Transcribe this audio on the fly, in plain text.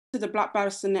to the Black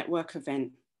Barrister Network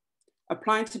event,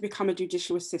 Applying to Become a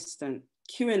Judicial Assistant,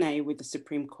 Q&A with the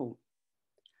Supreme Court.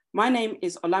 My name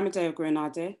is Olamide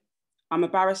Ogunrinade. I'm a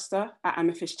barrister at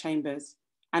Amethyst Chambers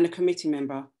and a committee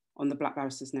member on the Black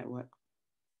Barristers Network.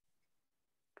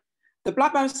 The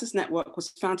Black Barristers Network was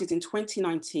founded in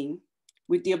 2019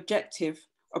 with the objective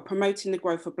of promoting the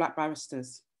growth of Black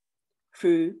barristers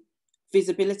through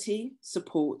visibility,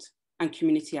 support, and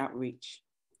community outreach.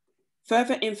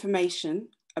 Further information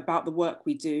about the work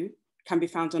we do can be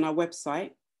found on our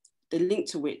website, the link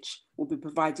to which will be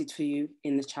provided for you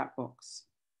in the chat box.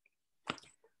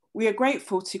 We are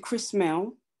grateful to Chris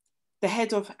Maile, the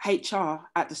head of HR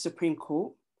at the Supreme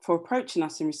Court, for approaching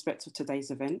us in respect of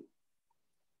today's event.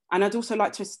 And I'd also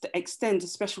like to extend a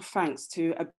special thanks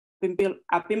to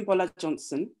Abimbola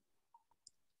Johnson,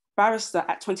 barrister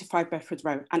at 25 Bedford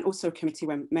Row and also a committee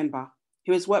member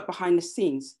who has worked behind the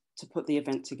scenes to put the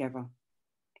event together.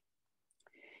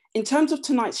 In terms of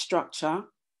tonight's structure,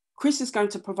 Chris is going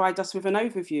to provide us with an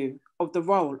overview of the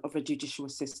role of a judicial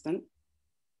assistant.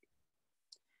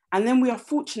 And then we are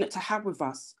fortunate to have with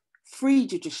us 3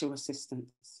 judicial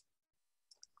assistants: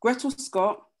 Gretel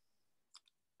Scott,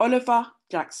 Oliver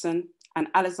Jackson, and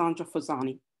Alessandro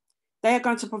Forzani. They are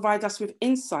going to provide us with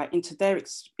insight into their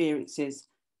experiences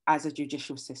as a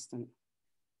judicial assistant.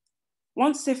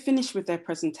 Once they've finished with their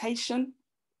presentation,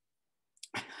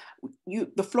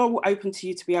 the floor will open to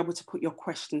you to be able to put your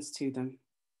questions to them.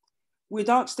 We'd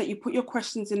ask that you put your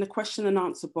questions in the question and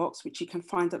answer box, which you can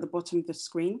find at the bottom of the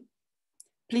screen.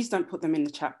 Please don't put them in the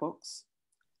chat box.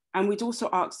 And we'd also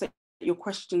ask that your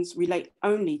questions relate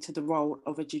only to the role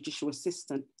of a judicial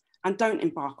assistant and don't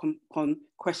embark on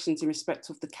questions in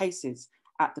respect of the cases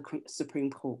at the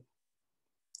Supreme Court.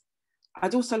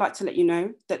 I'd also like to let you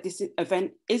know that this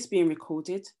event is being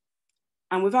recorded.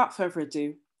 And without further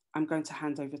ado, I'm going to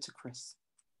hand over to Chris.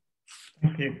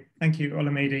 Thank you,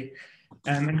 Olamide.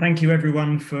 And thank you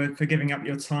everyone for giving up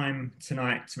your time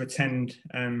tonight to attend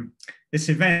this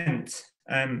event,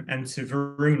 and to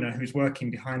Varuna, who's working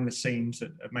behind the scenes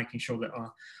at making sure that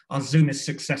our Zoom is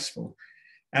successful.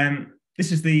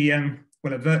 This is the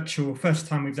first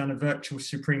time we've done a virtual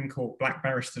Supreme Court Black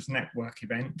Barristers Network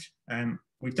event.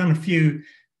 We've done a few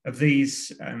of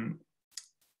these,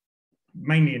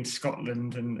 mainly in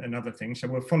Scotland and other things, so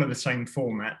we'll follow the same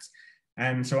format.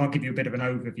 So I'll give you a bit of an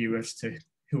overview as to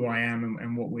who I am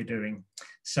and what we're doing.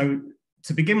 So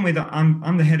to begin with,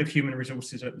 I'm the head of human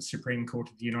resources at the Supreme Court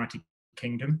of the United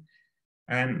Kingdom.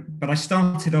 But I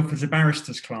started off as a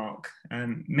barrister's clerk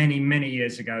many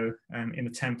years ago in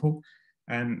the Temple.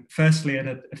 Firstly at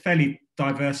a fairly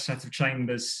diverse set of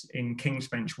chambers in King's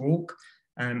Bench Walk,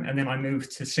 and then I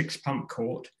moved to 6 Pump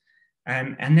Court.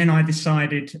 And then I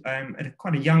decided at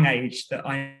quite a young age that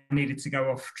I needed to go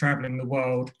off travelling the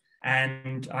world,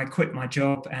 and I quit my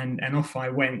job and off I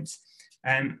went.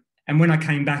 And when I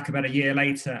came back about a year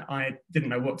later, I didn't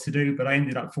know what to do, but I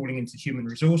ended up falling into human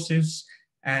resources.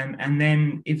 And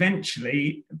then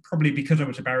eventually, probably because I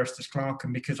was a barrister's clerk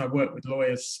and because I worked with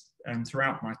lawyers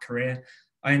throughout my career,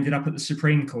 I ended up at the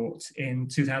Supreme Court in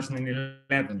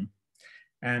 2011.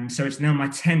 So it's now my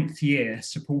 10th year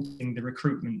supporting the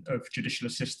recruitment of judicial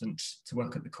assistants to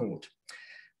work at the court.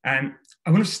 I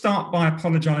want to start by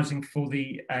apologising for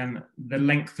the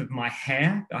length of my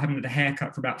hair. I haven't had a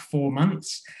haircut for about 4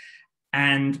 months,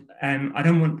 and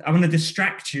I want to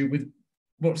distract you with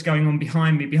what's going on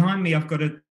behind me. Behind me, I've got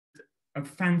a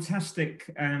fantastic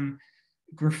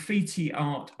graffiti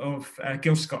art of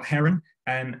Gil Scott Heron,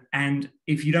 and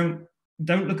if you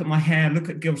don't look at my hair, look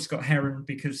at Gil Scott Heron,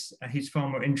 because he's far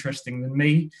more interesting than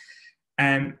me.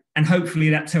 And hopefully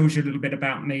that tells you a little bit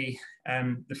about me,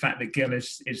 the fact that Gil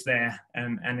is there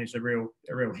and is a real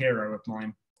hero of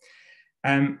mine.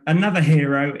 Another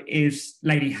hero is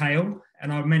Lady Hale,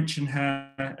 and I'll mention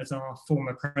her as our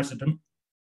former president.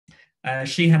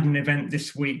 She had an event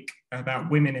this week about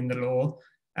women in the law,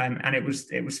 and it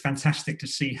was fantastic to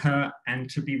see her and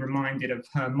to be reminded of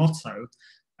her motto,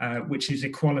 which is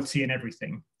equality in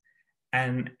everything.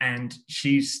 And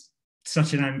she's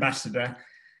such an ambassador.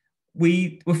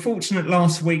 We were fortunate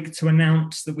last week to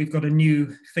announce that we've got a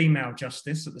new female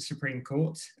justice at the Supreme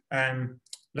Court,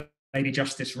 Lady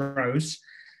Justice Rose,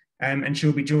 and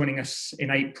she'll be joining us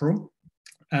in April.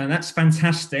 That's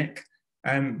fantastic,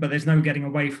 but there's no getting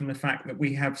away from the fact that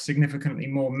we have significantly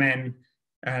more men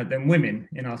than women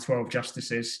in our 12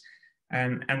 justices,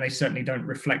 and they certainly don't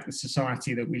reflect the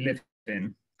society that we live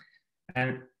in.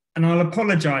 And I'll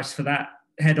apologise for that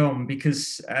head on,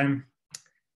 because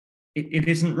it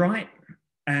isn't right,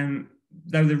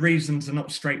 though the reasons are not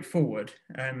straightforward.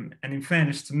 And in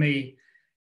fairness to me,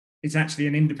 it's actually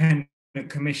an independent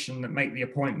commission that make the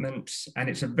appointments, and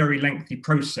it's a very lengthy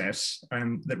process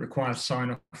that requires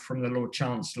sign-off from the Lord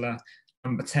Chancellor,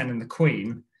 Number 10 and the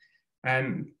Queen.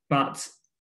 But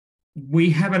we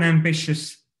have an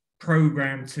ambitious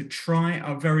programme to try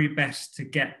our very best to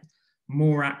get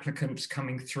more applicants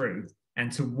coming through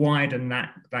and to widen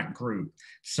that group.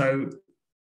 So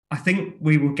I think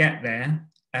we will get there,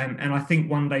 and I think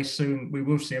one day soon we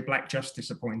will see a Black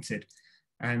Justice appointed.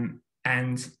 And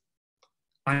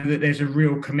I know that there's a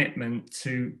real commitment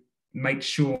to make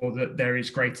sure that there is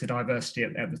greater diversity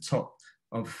at the top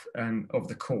of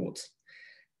the court.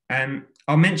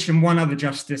 I'll mention one other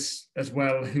justice as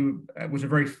well, who was a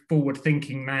very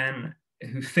forward-thinking man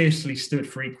who fiercely stood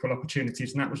for equal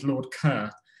opportunities, and that was Lord Kerr.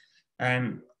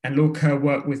 And Lord Kerr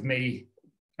worked with me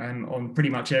on pretty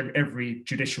much every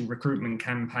judicial recruitment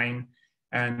campaign.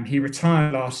 He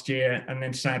retired last year and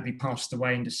then sadly passed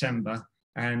away in December.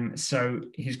 So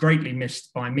he's greatly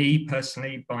missed by me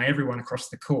personally, by everyone across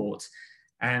the court.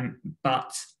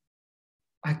 But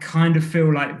I kind of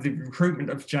feel like the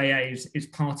recruitment of JAs is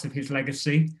part of his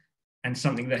legacy and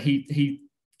something that he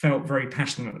felt very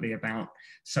passionately about.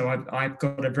 So I've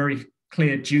got a very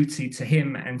clear duty to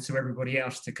him and to everybody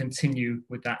else to continue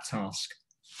with that task.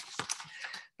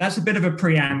 That's a bit of a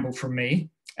preamble from me,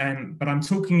 but I'm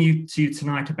talking to you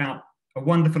tonight about a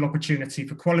wonderful opportunity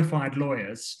for qualified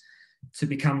lawyers to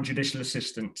become judicial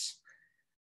assistants.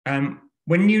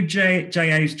 When new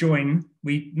JAs join,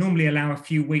 we normally allow a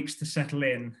few weeks to settle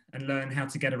in and learn how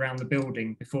to get around the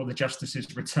building before the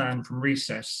justices return from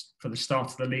recess for the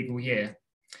start of the legal year.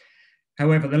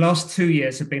 However, the last 2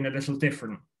 years have been a little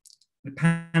different. The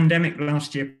pandemic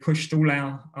last year pushed all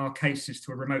our cases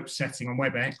to a remote setting on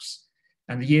WebEx,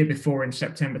 and the year before, in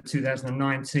September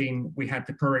 2019, we had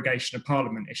the prorogation of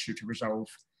Parliament issue to resolve.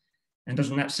 And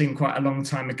doesn't that seem quite a long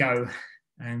time ago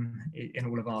in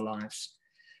all of our lives?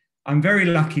 I'm very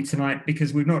lucky tonight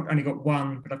because we've not only got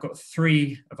one, but I've got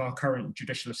 3 of our current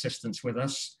judicial assistants with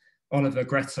us, Oliver,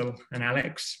 Gretel and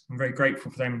Alex. I'm very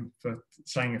grateful for them for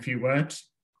saying a few words.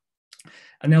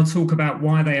 And they'll talk about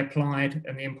why they applied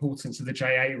and the importance of the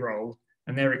JA role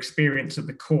and their experience at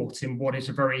the court in what is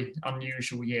a very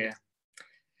unusual year.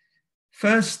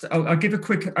 First, I'll give a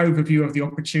quick overview of the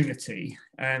opportunity,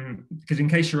 because in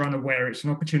case you're unaware, it's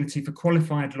an opportunity for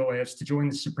qualified lawyers to join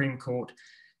the Supreme Court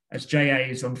as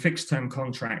JAs on fixed-term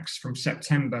contracts from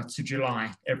September to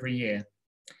July every year.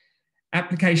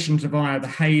 Applications are via the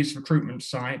Hayes recruitment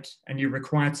site, and you're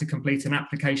required to complete an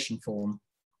application form.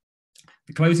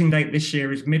 The closing date this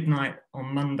year is midnight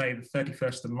on Monday, the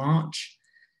 31st of March,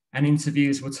 and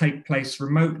interviews will take place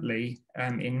remotely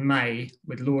in May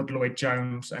with Lord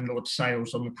Lloyd-Jones and Lord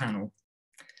Sales on the panel.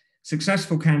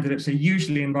 Successful candidates are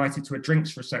usually invited to a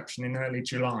drinks reception in early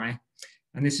July,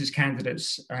 and this is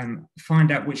candidates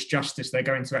find out which justice they're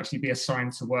going to actually be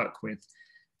assigned to work with.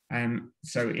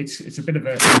 So it's a bit of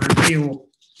a reveal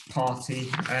party,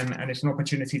 and it's an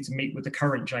opportunity to meet with the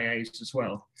current JAs as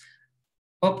well.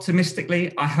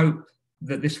 Optimistically, I hope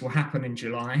that this will happen in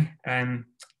July,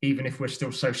 even if we're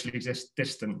still socially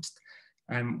distanced.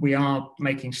 We are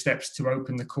making steps to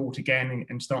open the court again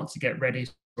and start to get ready.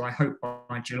 So I hope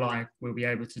by July we'll be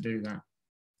able to do that.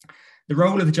 The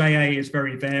role of the JA is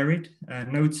very varied.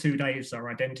 No 2 days are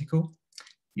identical.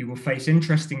 You will face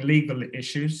interesting legal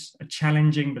issues, a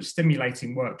challenging but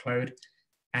stimulating workload,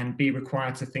 and be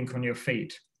required to think on your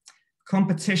feet.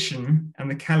 Competition and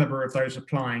the calibre of those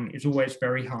applying is always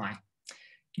very high.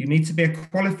 You need to be a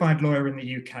qualified lawyer in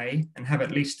the UK and have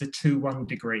at least a 2-1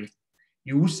 degree.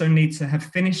 You also need to have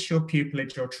finished your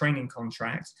pupillage or training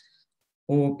contract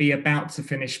or be about to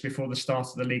finish before the start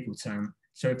of the legal term.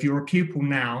 So if you're a pupil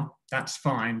now, that's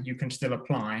fine, you can still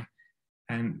apply,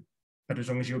 but as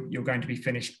long as you're going to be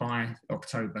finished by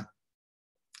October.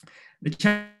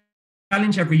 The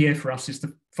challenge every year for us is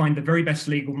to find the very best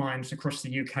legal minds across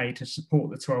the UK to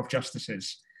support the 12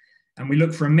 justices. And we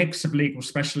look for a mix of legal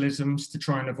specialisms to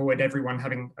try and avoid everyone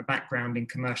having a background in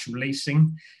commercial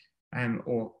leasing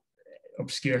or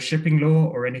obscure shipping law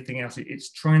or anything else.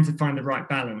 It's trying to find the right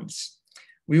balance.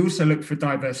 We also look for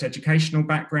diverse educational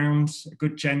backgrounds, a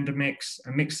good gender mix,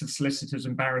 a mix of solicitors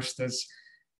and barristers,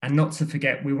 and not to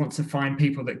forget, we want to find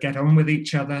people that get on with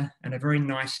each other and are very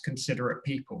nice, considerate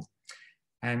people.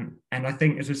 And I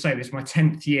think, as I say, this is my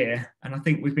 10th year, and I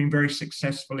think we've been very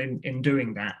successful in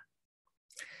doing that.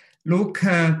 Lord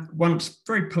Kerr once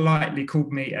very politely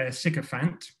called me a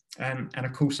sycophant, and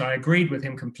of course I agreed with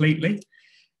him completely.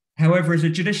 However, as a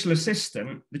judicial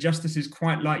assistant, the justices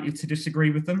quite like you to disagree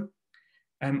with them,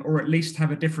 or at least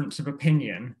have a difference of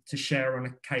opinion to share on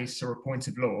a case or a point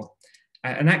of law.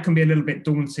 And that can be a little bit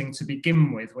daunting to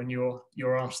begin with when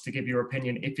you're asked to give your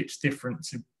opinion if it's different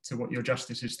to what your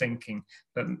justice is thinking,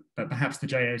 but perhaps the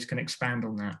JAs can expand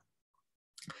on that.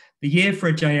 The year for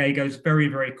a JA goes very,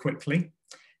 very quickly,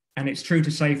 and it's true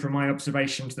to say from my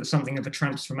observations that something of a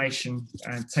transformation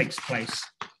takes place.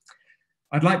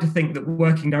 I'd like to think that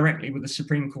working directly with the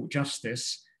Supreme Court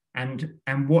Justice and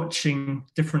watching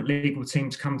different legal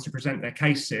teams come to present their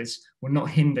cases will not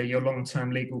hinder your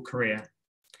long-term legal career.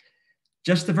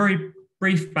 Just a very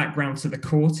brief background to the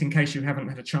court, in case you haven't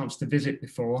had a chance to visit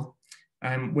before.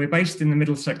 We're based in the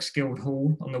Middlesex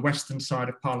Guildhall on the western side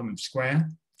of Parliament Square,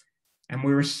 and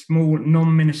we're a small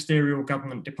non-ministerial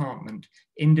government department,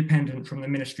 independent from the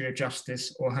Ministry of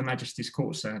Justice or Her Majesty's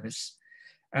Court Service.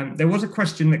 There was a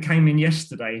question that came in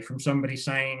yesterday from somebody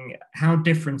saying, how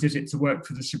different is it to work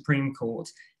for the Supreme Court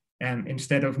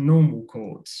instead of normal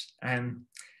courts? And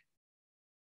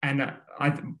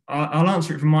I'll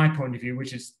answer it from my point of view,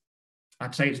 which is,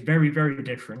 I'd say it's very, very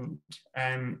different.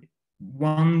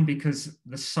 One, because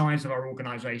the size of our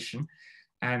organisation,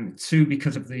 two,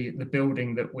 because of the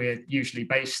building that we're usually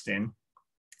based in.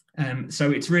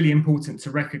 So it's really important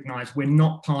to recognise we're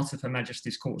not part of Her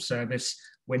Majesty's Court Service,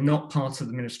 we're not part of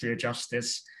the Ministry of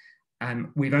Justice,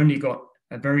 we've only got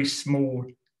a very small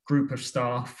group of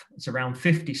staff, it's around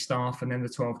 50 staff and then the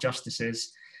 12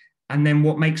 justices. And then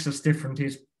what makes us different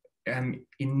is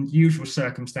in usual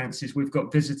circumstances, we've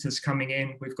got visitors coming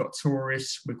in, we've got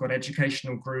tourists, we've got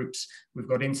educational groups, we've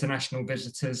got international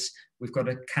visitors, we've got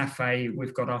a cafe,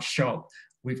 we've got our shop,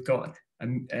 we've got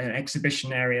an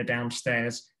exhibition area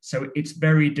downstairs. So it's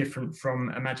very different from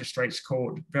a magistrate's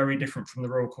court, very different from the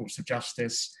Royal Courts of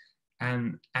Justice,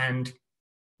 and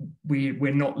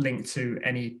we're not linked to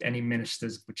any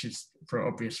ministers, which is for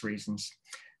obvious reasons.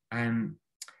 In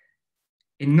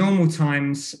normal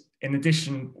times, in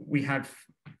addition, we have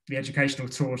the educational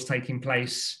tours taking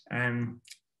place,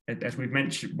 as we've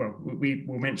mentioned, well, we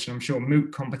will mention, I'm sure,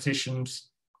 MOOC competitions,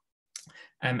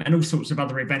 and all sorts of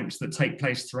other events that take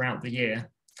place throughout the year.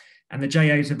 And the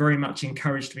JAs are very much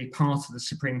encouraged to be part of the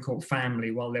Supreme Court family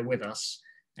while they're with us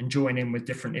and join in with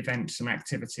different events and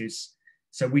activities.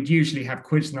 So we'd usually have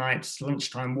quiz nights,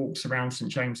 lunchtime walks around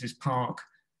St James's Park,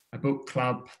 a book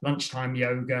club, lunchtime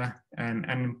yoga,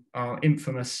 and our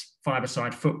infamous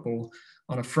five-a-side football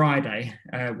on a Friday,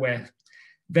 where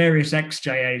various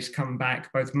ex-JAs come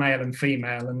back, both male and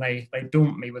female, and they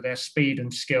daunt me with their speed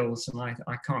and skills, and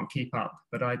I can't keep up.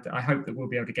 But I hope that we'll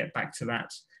be able to get back to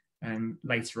that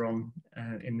later on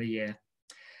in the year.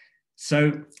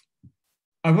 So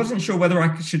I wasn't sure whether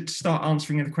I should start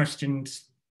answering the questions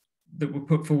that were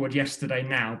put forward yesterday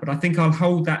now, but I think I'll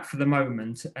hold that for the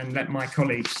moment and let my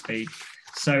colleagues speak.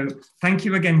 So thank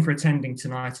you again for attending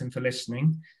tonight and for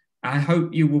listening. I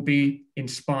hope you will be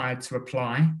inspired to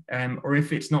apply, or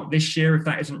if it's not this year, if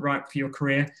that isn't right for your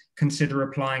career, consider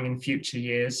applying in future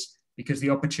years, because the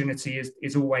opportunity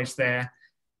is always there,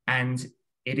 and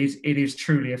it is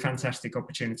truly a fantastic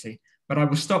opportunity. But I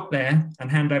will stop there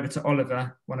and hand over to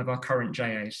Oliver, one of our current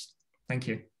JAs. Thank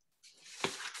you.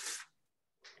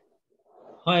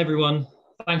 Hi everyone,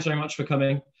 thanks very much for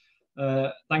coming.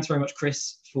 Thanks very much,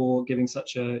 Chris, for giving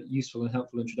such a useful and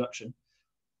helpful introduction.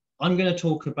 I'm going to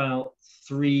talk about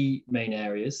three main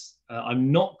areas.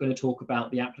 I'm not going to talk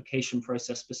about the application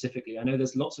process specifically. I know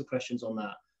there's lots of questions on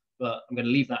that, but I'm going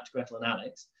to leave that to Gretel and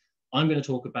Alex. I'm going to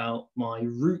talk about my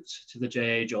route to the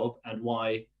JA job and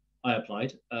why I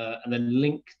applied, and then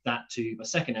link that to my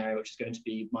second area, which is going to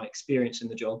be my experience in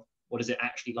the job. What is it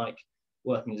actually like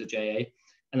working as a JA?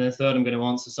 And then third, I'm going to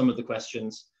answer some of the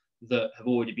questions that have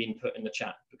already been put in the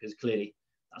chat, because clearly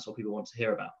that's what people want to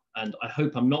hear about. And I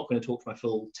hope I'm not going to talk for my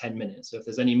full 10 minutes. So if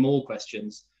there's any more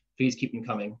questions, please keep them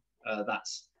coming.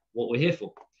 That's what we're here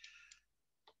for.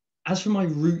 As for my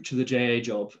route to the JA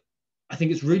job, I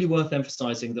think it's really worth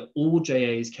emphasizing that all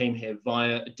JAs came here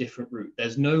via a different route.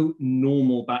 There's no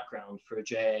normal background for a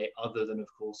JA other than, of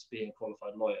course, being a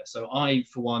qualified lawyer. So I,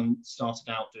 for one, started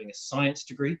out doing a science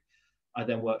degree. I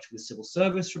then worked for the civil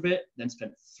service for a bit, then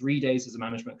spent 3 days as a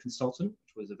management consultant,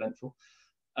 which was eventful,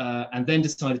 and then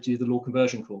decided to do the law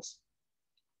conversion course.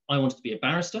 I wanted to be a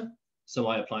barrister, so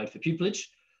I applied for pupillage,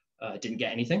 didn't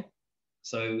get anything.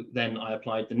 So then I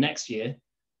applied the next year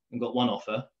and got one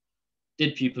offer,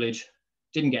 did pupillage,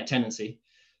 didn't get tenancy.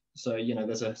 So, you know,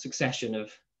 there's a succession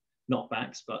of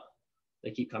knockbacks, but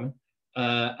they keep coming.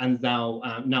 And now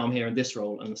I'm here in this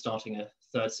role and starting a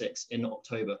third six in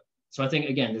October. So I think,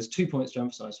 again, there's 2 points to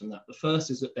emphasize from that. The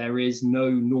first is that there is no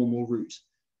normal route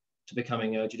to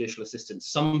becoming a judicial assistant.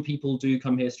 Some people do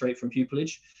come here straight from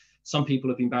pupillage. Some people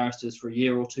have been barristers for a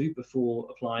year or two before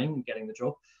applying and getting the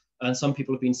job. And some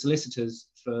people have been solicitors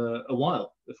for a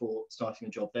while before starting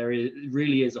a job.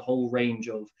 Really is a whole range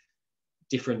of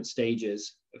different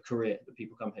stages of career that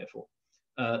people come here for.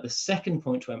 The second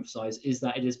point to emphasize is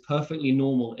that it is perfectly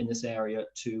normal in this area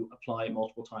to apply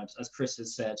multiple times. As Chris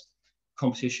has said,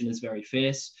 competition is very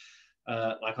fierce.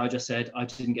 Like I just said, I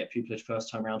didn't get pupillage first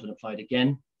time round and applied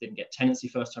again. Didn't get tenancy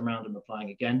first time round and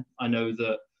applying again. I know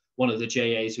that one of the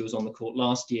JAs who was on the court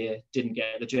last year didn't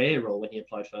get the JA role when he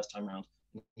applied first time round.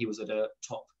 He was at a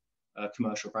top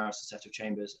commercial barrister set of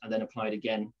chambers and then applied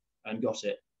again and got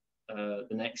it the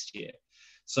next year.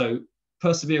 So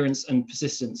perseverance and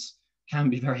persistence can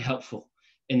be very helpful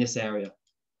in this area.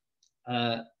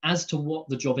 As to what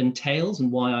the job entails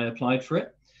and why I applied for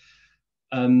it,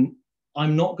 I'm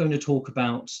not going to talk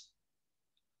about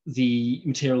the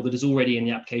material that is already in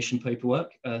the application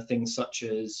paperwork, things such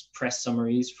as press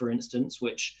summaries, for instance,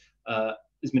 which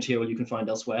is material you can find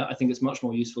elsewhere. I think it's much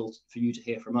more useful for you to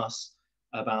hear from us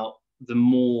about the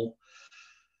more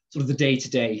sort of the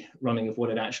day-to-day running of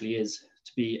what it actually is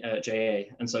to be a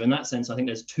JA. And so in that sense, I think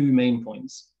there's two main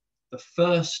points. The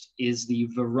first is the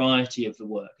variety of the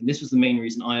work. And this was the main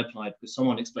reason I applied, because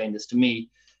someone explained this to me.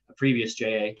 A previous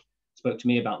JA spoke to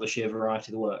me about the sheer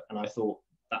variety of the work. And I thought,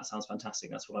 that sounds fantastic.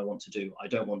 That's what I want to do. I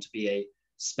don't want to be a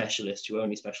specialist who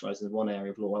only specializes in one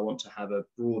area of law. I want to have a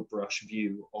broad brush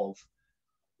view of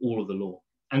all of the law.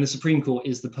 And the Supreme Court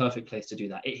is the perfect place to do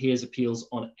that. It hears appeals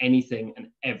on anything and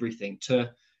everything. To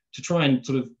try and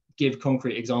sort of give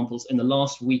concrete examples, in the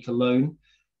last week alone,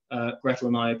 Gretel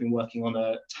and I have been working on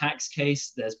a tax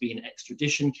case. There's been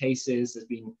extradition cases. There's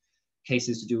been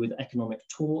cases to do with economic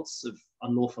torts of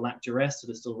unlawful act duress that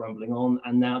are still rumbling on.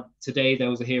 And now today there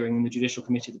was a hearing in the Judicial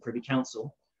Committee of the Privy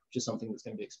Council, which is something that's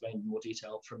going to be explained in more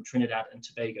detail, from Trinidad and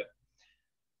Tobago.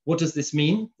 What does this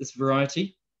mean, this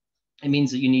variety? It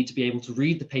means that you need to be able to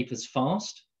read the papers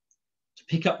fast, to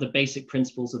pick up the basic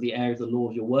principles of the area of the law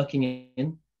you're working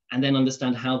in, and then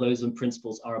understand how those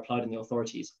principles are applied in the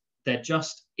authorities. There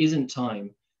just isn't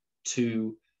time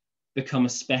to become a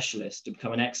specialist, to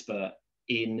become an expert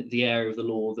in the area of the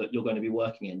law that you're going to be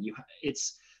working in.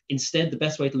 Instead, the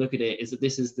best way to look at it is that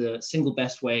this is the single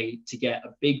best way to get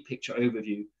a big picture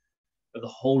overview of the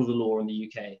whole of the law in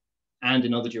the UK and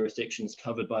in other jurisdictions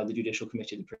covered by the Judicial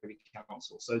Committee of the Privy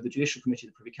Council. So the Judicial Committee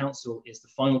of the Privy Council is the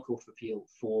final court of appeal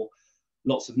for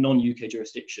lots of non-UK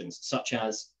jurisdictions, such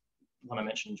as one I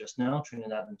mentioned just now,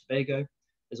 Trinidad and Tobago.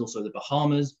 There's also the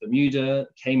Bahamas, Bermuda,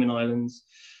 Cayman Islands,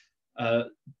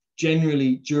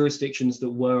 generally jurisdictions that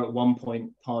were at one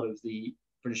point part of the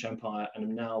British Empire and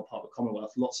are now part of the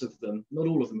Commonwealth. Lots of them, not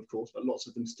all of them of course, but lots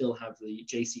of them still have the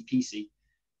JCPC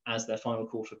as their final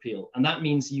court of appeal. And that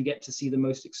means you get to see the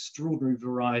most extraordinary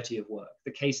variety of work.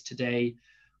 The case today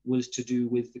was to do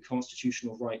with the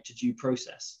constitutional right to due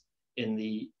process. In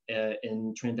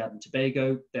Trinidad and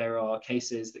Tobago, there are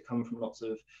cases that come from lots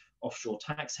of offshore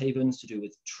tax havens to do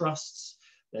with trusts.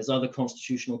 There's other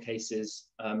constitutional cases.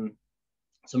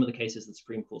 Some of the cases the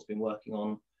Supreme Court's been working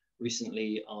on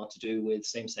recently are to do with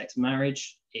same-sex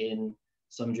marriage in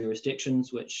some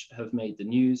jurisdictions, which have made the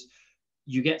news.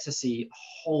 You get to see a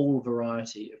whole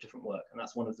variety of different work, and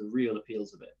that's one of the real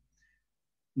appeals of it.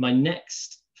 My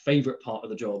next favorite part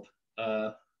of the job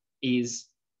is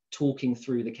talking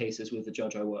through the cases with the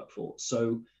judge I work for.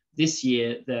 So this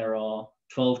year there are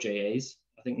 12 JAs.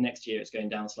 I think next year it's going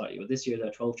down slightly, but this year there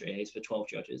are 12 JAs for 12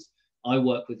 judges. I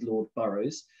work with Lord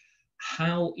Boroughs.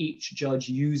 How each judge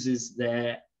uses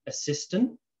their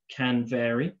assistant can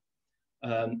vary.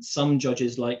 Some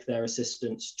judges like their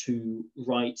assistants to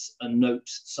write a note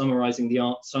summarising the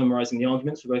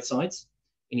arguments for both sides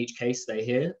in each case they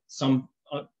hear. Some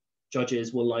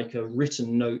judges will like a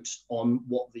written note on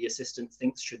what the assistant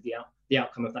thinks the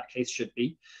outcome of that case should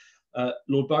be.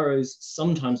 Lord Boroughs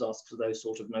sometimes asks for those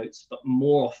sort of notes, but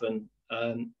more often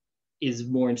is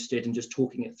more interested in just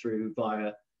talking it through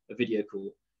via a video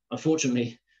call.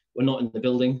 Unfortunately, we're not in the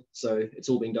building, so it's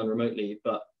all being done remotely,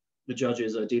 but the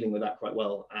judges are dealing with that quite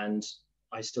well. And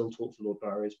I still talk to Lord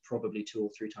Boroughs probably 2 or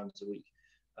 3 times a week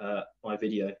by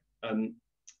video.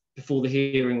 Before the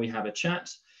hearing, we have a chat.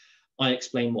 I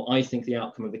explain what I think the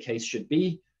outcome of the case should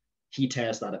be. He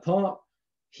tears that apart.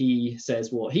 He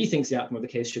says what he thinks the outcome of the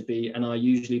case should be, and I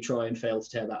usually try and fail to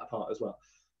tear that apart as well.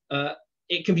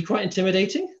 It can be quite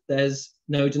intimidating. There's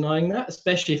no denying that,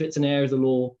 especially if it's an area of the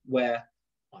law where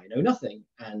I know nothing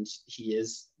and he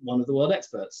is one of the world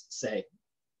experts, say.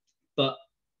 But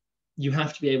you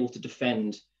have to be able to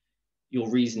defend your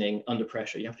reasoning under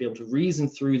pressure. You have to be able to reason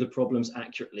through the problems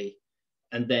accurately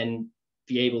and then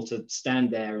be able to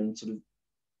stand there and sort of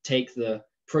take the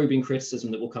probing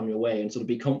criticism that will come your way and sort of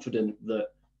be confident that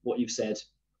what you've said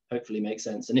hopefully makes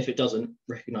sense. And if it doesn't,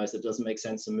 recognize that it doesn't make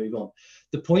sense and move on.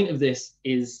 The point of this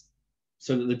is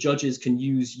so that the judges can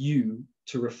use you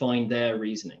to refine their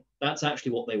reasoning. That's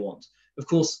actually what they want. Of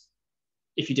course,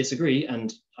 if you disagree,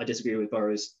 and I disagree with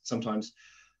boroughs sometimes,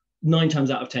 9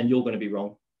 times out of 10, you're going to be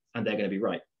wrong and they're going to be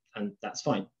right. And that's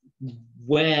fine.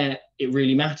 Where it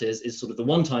really matters is sort of the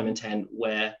 1 time in 10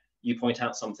 where you point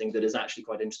out something that is actually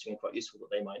quite interesting and quite useful that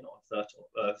they might not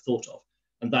have thought of.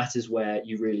 And that is where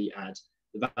you really add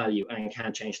the value and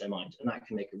can change their mind. And that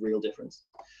can make a real difference.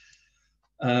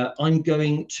 I'm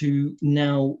going to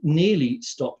now nearly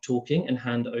stop talking and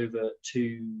hand over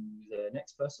to the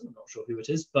next person. I'm not sure who it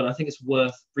is, but I think it's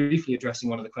worth briefly addressing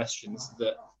one of the questions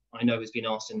that I know has been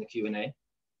asked in the Q&A,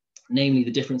 namely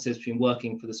the differences between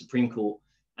working for the Supreme Court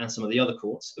and some of the other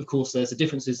courts. Of course, there's the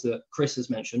differences that Chris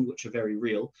has mentioned, which are very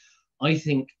real. I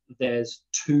think there's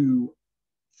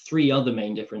 3 other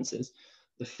main differences.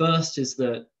 The first is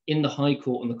that in the High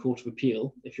Court and the Court of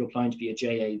Appeal, if you're applying to be a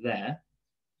JA there,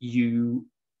 you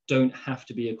don't have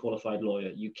to be a qualified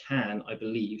lawyer. You can, I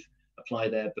believe, apply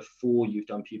there before you've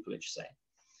done pupillage, say.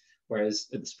 Whereas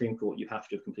at the Supreme Court, you have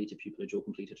to have completed pupillage or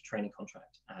completed a training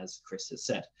contract, as Chris has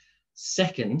said.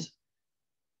 Second,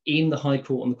 in the High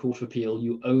Court and the Court of Appeal,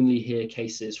 you only hear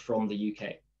cases from the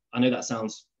UK. I know that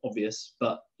sounds obvious,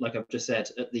 but like I've just said,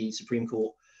 at the Supreme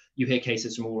Court, you hear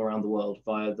cases from all around the world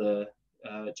via the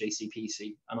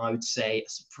JCPC. And I would say a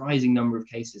surprising number of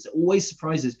cases. It always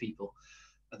surprises people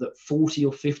that 40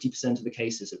 or 50% of the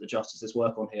cases that the justices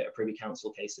work on here are Privy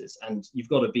Council cases. And you've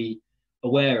got to be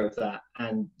aware of that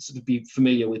and sort of be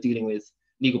familiar with dealing with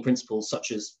legal principles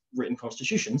such as written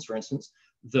constitutions, for instance,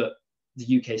 that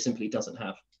the UK simply doesn't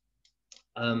have.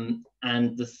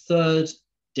 And the third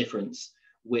difference,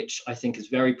 which I think is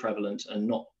very prevalent and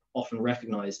not often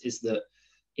recognized, is that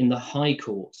in the High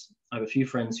Court, I have a few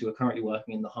friends who are currently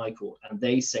working in the High Court, and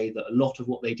they say that a lot of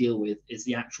what they deal with is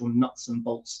the actual nuts and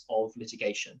bolts of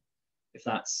litigation. If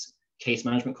that's case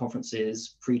management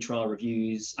conferences, pre-trial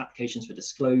reviews, applications for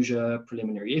disclosure,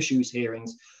 preliminary issues,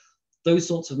 hearings, those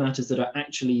sorts of matters that are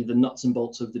actually the nuts and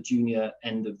bolts of the junior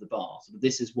end of the bar. So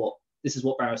this is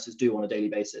what barristers do on a daily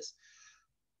basis.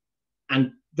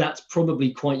 And that's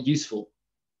probably quite useful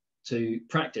to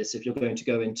practice if you're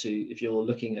if you're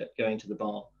looking at going to the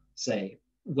bar, say.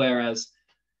 Whereas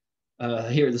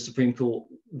here at the Supreme Court,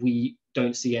 we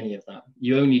don't see any of that.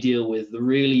 You only deal with the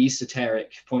really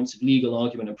esoteric points of legal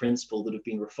argument and principle that have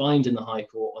been refined in the High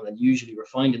Court and then usually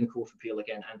refined in the Court of Appeal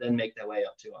again, and then make their way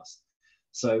up to us.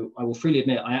 So I will freely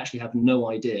admit, I actually have no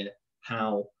idea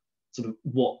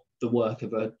what the work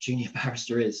of a junior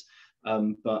barrister is,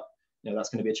 but that's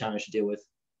going to be a challenge to deal with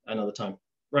another time.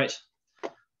 Right,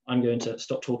 I'm going to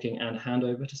stop talking and hand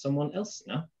over to someone else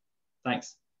now.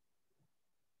 Thanks.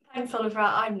 Thanks, Oliver.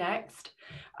 I'm next.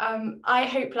 I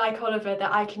hope, like Oliver,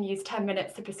 that I can use 10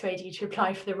 minutes to persuade you to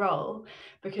apply for the role,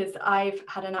 because I've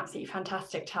had an absolutely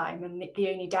fantastic time, and the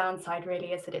only downside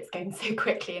really is that it's going so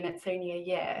quickly and it's only a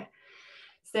year.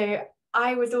 So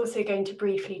I was also going to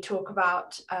briefly talk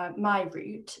about my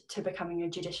route to becoming a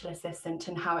judicial assistant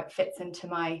and how it fits into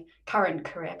my current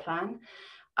career plan.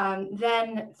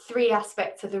 Then 3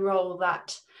 aspects of the role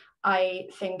that I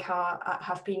think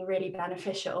have been really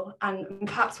beneficial, and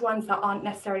perhaps ones that aren't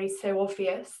necessarily so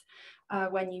obvious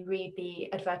when you read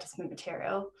the advertisement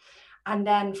material. And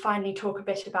then finally talk a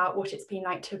bit about what it's been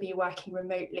like to be working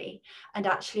remotely. And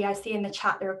actually, I see in the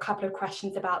chat there are a couple of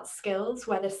questions about skills,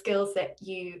 whether skills that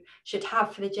you should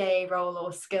have for the JA role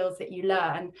or skills that you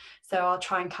learn. So I'll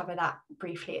try and cover that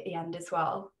briefly at the end as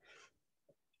well.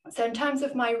 So in terms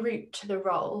of my route to the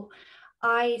role,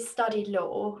 I studied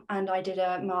law and I did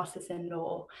a master's in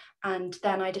law, and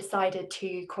then I decided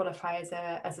to qualify as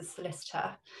a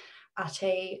solicitor at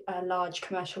a large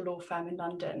commercial law firm in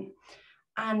London.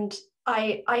 And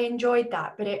I enjoyed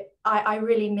that, but I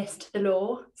really missed the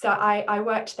law. So I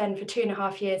worked then for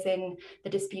 2.5 years in the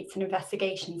disputes and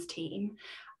investigations team.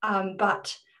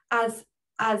 But as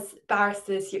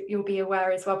barristers, you'll be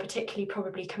aware as well, particularly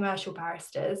probably commercial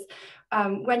barristers,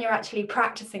 when you're actually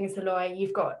practicing as a lawyer,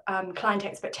 you've got client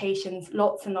expectations,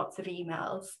 lots and lots of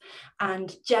emails,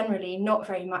 and generally not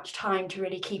very much time to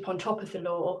really keep on top of the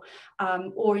law,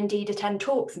 or indeed attend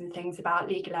talks and things about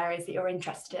legal areas that you're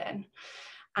interested in.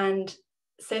 And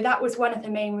so that was one of the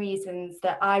main reasons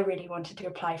that I really wanted to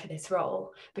apply for this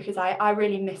role, because I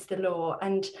really missed the law,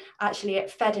 and actually it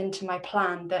fed into my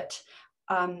plan that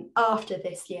after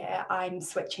this year, I'm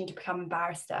switching to become a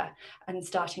barrister and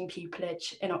starting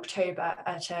pupillage in October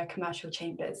at commercial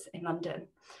chambers in London.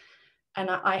 And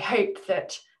I hope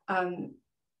that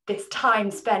this time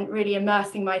spent really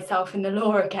immersing myself in the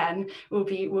law again will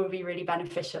be really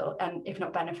beneficial. And if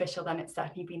not beneficial, then it's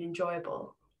certainly been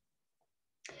enjoyable.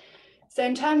 So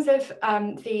in terms of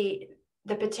the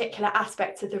particular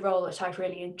aspects of the role that I've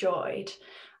really enjoyed,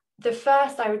 the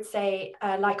first, I would say,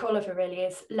 like Oliver really,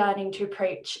 is learning to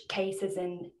approach cases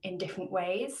in different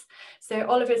ways. So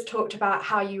Oliver's talked about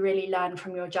how you really learn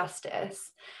from your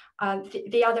justice.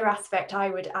 The other aspect I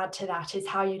would add to that is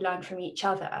how you learn from each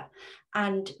other.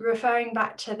 And referring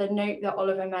back to the note that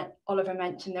Oliver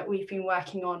mentioned that we've been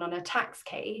working on a tax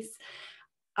case,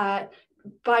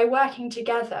 by working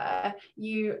together,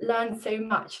 you learn so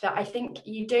much that I think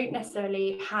you don't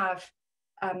necessarily have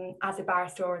as a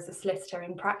barrister or as a solicitor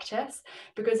in practice,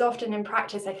 because often in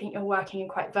practice I think you're working in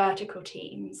quite vertical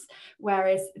teams,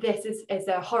 whereas this is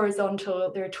a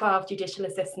horizontal. There are 12 judicial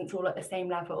assistants all at the same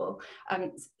level.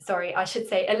 Sorry, I should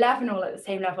say 11 all at the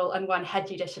same level and 1 head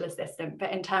judicial assistant,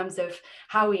 but in terms of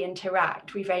how we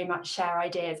interact, we very much share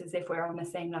ideas as if we're on the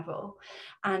same level,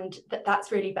 and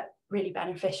that's really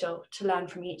beneficial to learn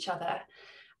from each other.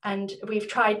 And we've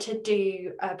tried to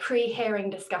do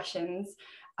pre-hearing discussions,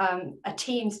 a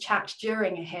Teams chat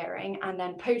during a hearing, and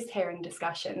then post-hearing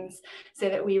discussions, so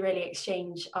that we really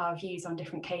exchange our views on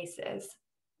different cases.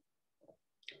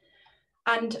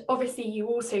 And obviously you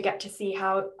also get to see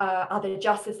how other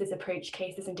justices approach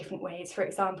cases in different ways. For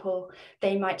example,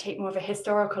 they might take more of a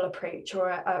historical approach, or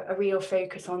a real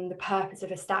focus on the purpose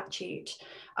of a statute,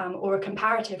 or a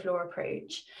comparative law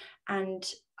approach. And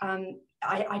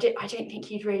I don't think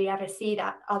you'd really ever see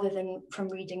that other than from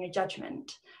reading a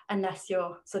judgment, unless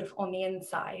you're sort of on the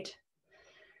inside.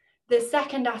 The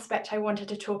second aspect I wanted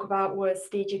to talk about was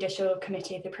the Judicial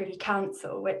Committee of the Privy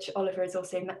Council, which Oliver has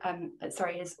also,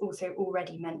 has also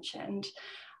already mentioned.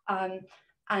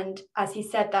 And as he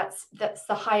said, that's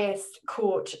the highest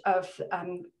court of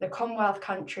the Commonwealth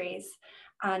countries,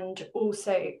 and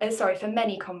also, for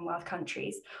many Commonwealth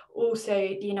countries, also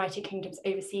the United Kingdom's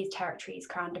overseas territories,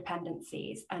 crown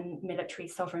dependencies, and military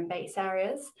sovereign base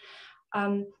areas.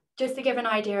 Just to give an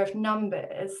idea of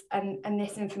numbers, and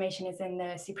this information is in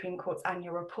the Supreme Court's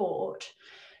annual report,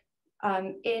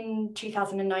 in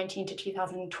 2019 to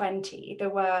 2020, there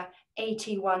were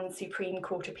 81 Supreme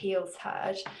Court appeals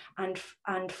heard, and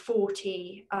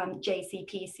 40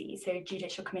 JCPC, so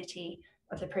Judicial Committee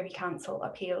of the Privy Council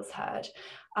appeals heard.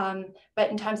 But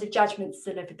in terms of judgments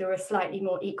delivered, there were a slightly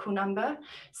more equal number.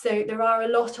 So there are a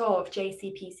lot of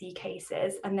JCPC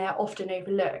cases, and they're often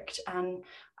overlooked. And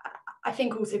I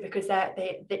think also because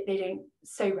they don't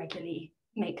so regularly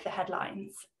make the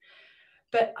headlines.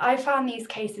 But I found these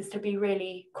cases to be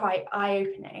really quite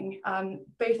eye-opening,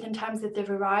 both in terms of the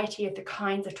variety of the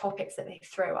kinds of topics that they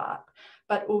throw up,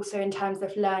 but also in terms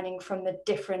of learning from the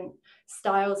different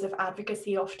styles of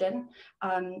advocacy often,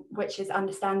 which is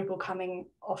understandable coming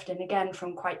often again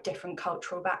from quite different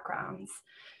cultural backgrounds.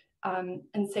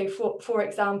 And so for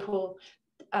example,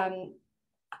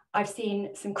 I've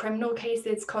seen some criminal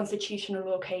cases, constitutional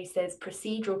law cases,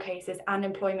 procedural cases, and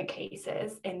employment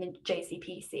cases in the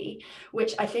JCPC,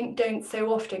 which I think don't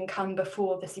so often come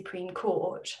before the Supreme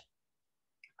Court.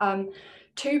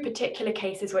 Two particular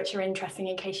cases which are interesting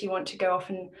in case you want to go off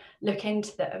and look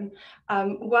into them.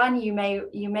 One you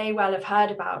may well have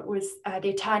heard about was the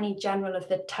Attorney General of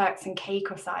the Turks and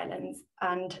Caicos Islands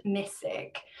and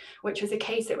Missik, which was a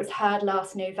case that was heard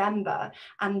last November,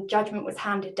 and judgment was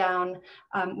handed down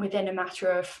within a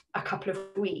matter of a couple of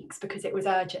weeks because it was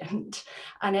urgent,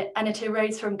 and it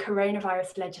arose from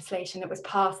coronavirus legislation that was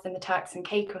passed in the Turks and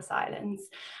Caicos Islands,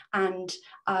 and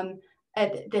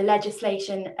the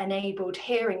legislation enabled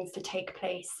hearings to take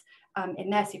place in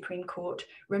their Supreme Court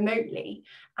remotely.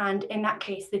 And in that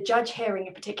case, the judge hearing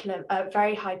a particular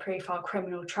very high profile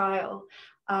criminal trial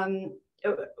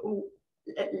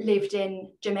lived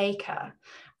in Jamaica.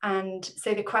 And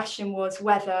so the question was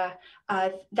whether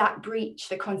that breached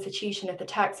the constitution of the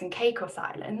Turks and Caicos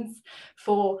Islands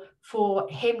for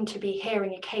him to be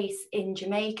hearing a case in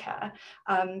Jamaica,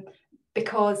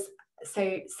 because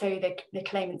so the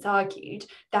claimants argued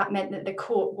that meant that the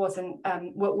court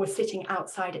was sitting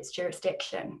outside its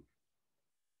jurisdiction.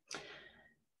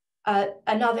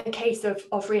 Another case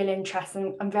of real interest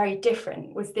and very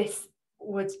different was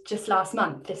just last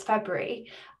month, this February,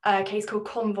 a case called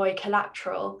Convoy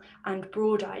Collateral and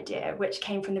Broad Idea, which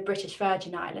came from the British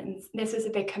Virgin Islands. This was a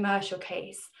big commercial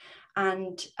case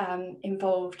and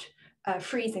involved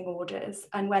freezing orders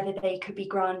and whether they could be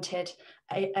granted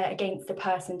against the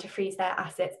person to freeze their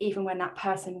assets, even when that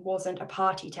person wasn't a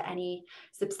party to any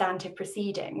substantive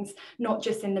proceedings, not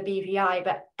just in the BVI,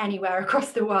 but anywhere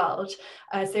across the world.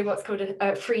 So what's called a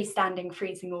freestanding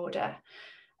freezing order.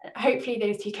 Hopefully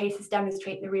those two cases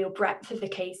demonstrate the real breadth of the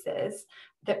cases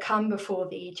that come before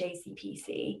the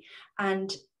JCPC.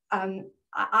 And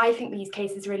I think these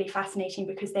cases are really fascinating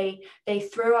because they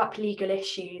throw up legal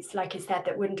issues, like I said,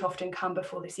 that wouldn't often come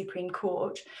before the Supreme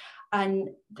Court. And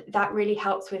that really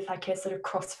helps with like a sort of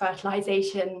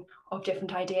cross-fertilization of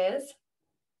different ideas.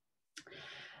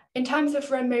 In terms of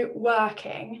remote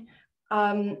working,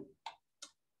 I've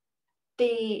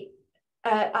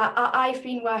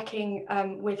been working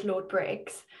with Lord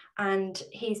Briggs, and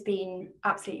he's been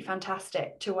absolutely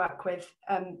fantastic to work with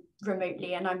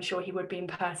remotely, and I'm sure he would be in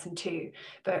person too.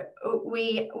 But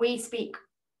we speak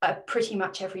pretty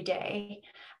much every day,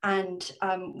 and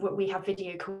we have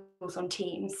video calls on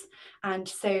Teams, and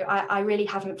so I really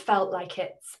haven't felt like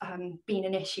it's been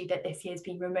an issue that this year's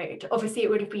been remote. Obviously,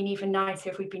 it would have been even nicer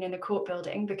if we'd been in the court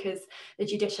building, because the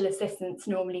judicial assistants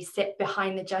normally sit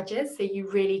behind the judges, so you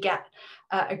really get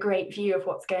a great view of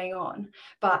what's going on.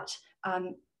 But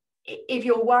if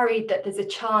you're worried that there's a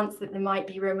chance that there might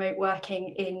be remote working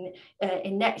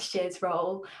in next year's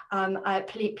role,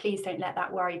 please don't let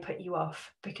that worry put you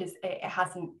off, because it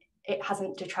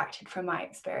hasn't detracted from my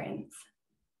experience.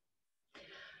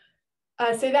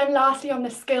 So then lastly, on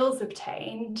the skills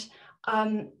obtained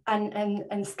and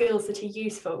skills that are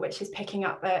useful, which is picking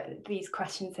up these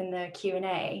questions in the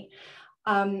Q&A,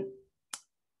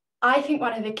 I think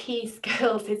one of the key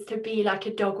skills is to be like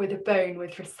a dog with a bone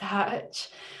with research,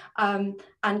 and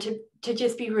to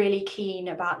just be really keen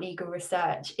about legal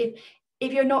research.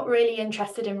 If you're not really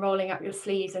interested in rolling up your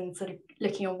sleeves and sort of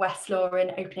looking on Westlaw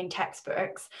and opening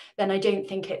textbooks, then I don't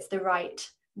think it's the right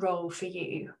role for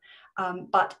you.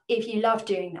 But if you love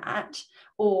doing that,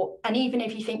 and even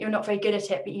if you think you're not very good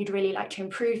at it, but you'd really like to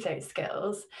improve those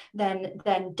skills,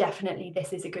 then definitely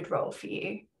this is a good role for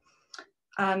you.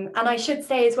 And I should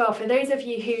say as well, for those of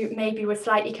you who maybe were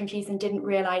slightly confused and didn't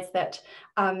realise that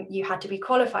you had to be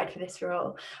qualified for this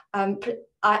role,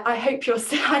 I hope you're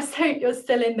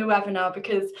still in the webinar,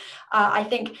 because I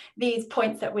think these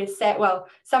points that we're saying, well,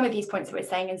 some of these points that we're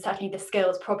saying, and certainly the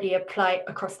skills, probably apply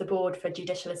across the board for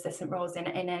judicial assistant roles in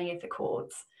any of the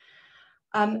courts.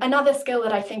 Another skill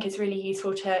that I think is really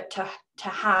useful to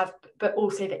have, but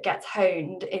also that gets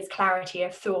honed, is clarity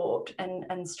of thought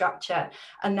and structure.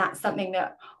 And that's something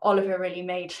that Oliver really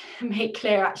made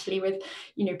clear, actually, with,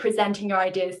 you know, presenting your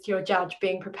ideas to your judge,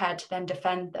 being prepared to then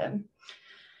defend them.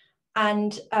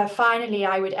 And finally,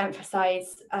 I would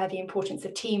emphasize the importance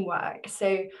of teamwork.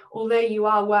 So although you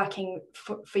are working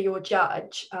for your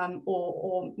judge,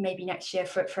 or maybe next year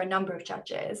for a number of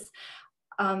judges,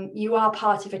 you are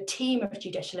part of a team of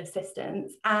judicial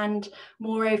assistants, and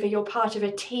moreover, you're part of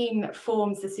a team that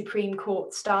forms the Supreme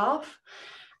Court staff.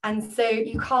 And so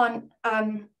you can't,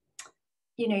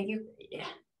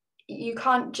 you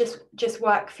can't just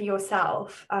work for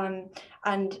yourself. And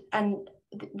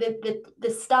the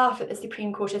staff at the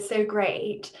Supreme Court are so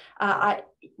great.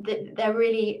 They're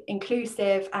really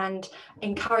inclusive and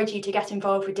encourage you to get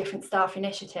involved with different staff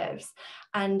initiatives.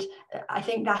 And I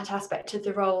think that aspect of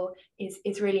the role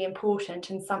is really important,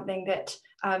 and something that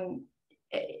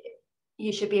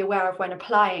you should be aware of when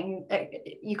applying.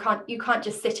 You can't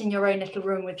just sit in your own little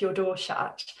room with your door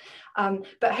shut.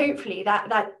 But hopefully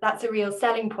that's a real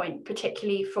selling point,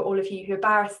 particularly for all of you who are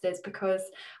barristers, because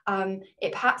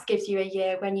it perhaps gives you a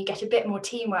year when you get a bit more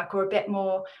teamwork, or a bit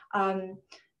more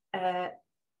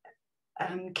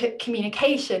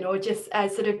communication, or just a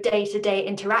sort of day-to-day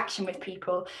interaction with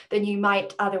people than you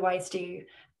might otherwise do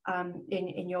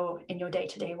in your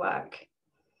day-to-day work.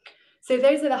 So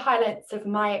those are the highlights of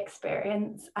my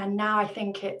experience, and now I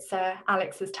think it's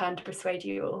Alex's turn to persuade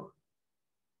you all.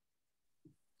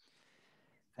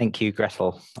 Thank you,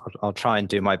 Gretel. I'll try and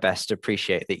do my best to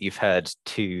appreciate that you've heard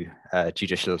two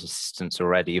judicial assistants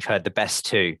already. You've heard the best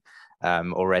two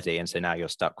already, and so now you're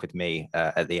stuck with me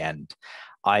at the end.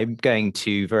 I'm going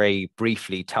to very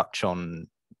briefly touch on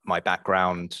my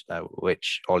background,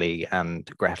 which Ollie and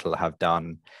Gretel have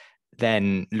done,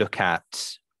 then look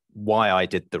at why I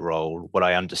did the role, what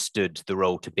I understood the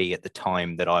role to be at the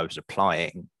time that I was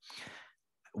applying,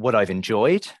 what I've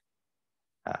enjoyed,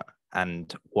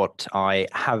 and what I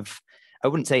have, I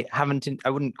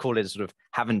wouldn't call it a sort of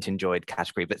haven't enjoyed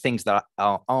category, but things that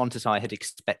aren't as I had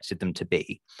expected them to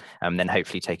be. Then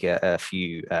hopefully take a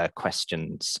few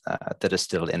questions that are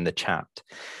still in the chat.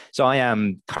 So I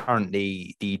am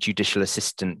currently the Judicial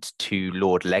Assistant to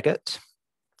Lord Legate.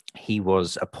 He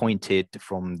was appointed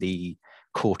from the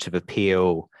Court of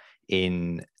Appeal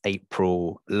in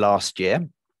April last year.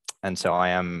 And so I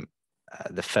am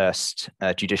the first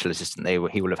judicial assistant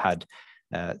he will have had,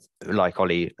 like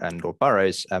Ollie and Lord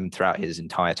Burrows, throughout his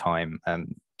entire time,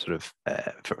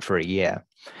 for a year.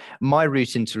 My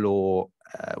route into law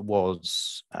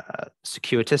was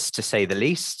circuitous, to say the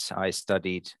least. I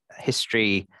studied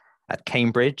history at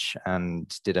Cambridge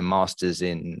and did a master's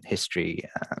in history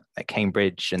at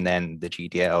Cambridge, and then the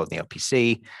GDL and the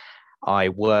LPC. I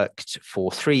worked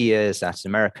for 3 years at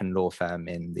an American law firm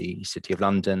in the City of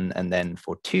London, and then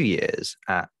for 2 years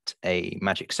at a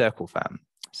Magic Circle firm.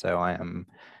 So I am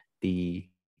the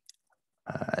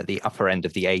upper end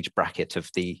of the age bracket of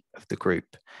the group.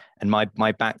 And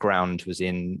my background was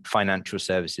in financial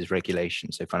services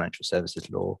regulation, so financial services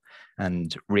law,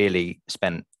 and really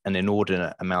spent an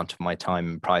inordinate amount of my time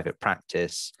in private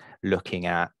practice looking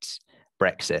at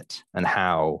Brexit and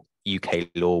how UK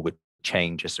law would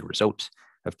change as a result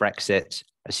of Brexit,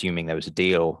 assuming there was a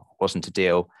deal, wasn't a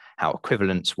deal, how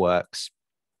equivalence works,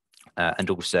 and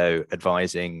also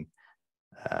advising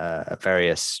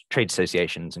various trade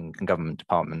associations and government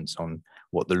departments on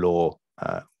what the law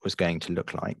was going to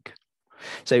look like.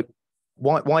 So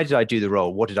why did I do the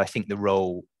role? What did I think the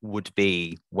role would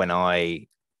be when I,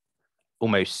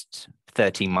 almost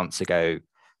 13 months ago,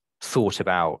 thought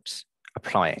about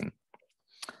applying?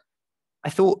 I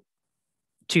thought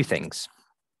two things.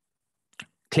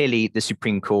 Clearly, the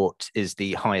Supreme Court is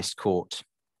the highest court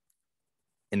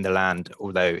in the land,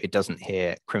 although it doesn't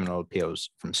hear criminal appeals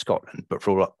from Scotland, but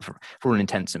for all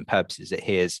intents and purposes, it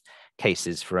hears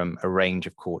cases from a range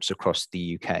of courts across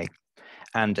the UK.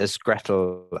 And as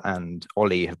Gretel and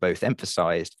Ollie have both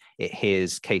emphasised, it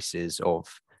hears cases of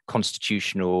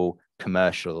constitutional,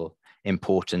 commercial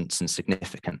importance and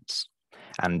significance.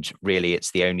 And really,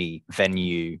 it's the only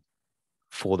venue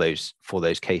for those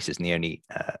cases, and the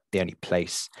only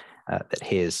place that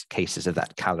hears cases of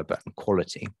that calibre and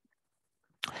quality.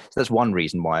 So that's one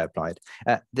reason why I applied.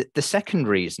 The second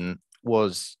reason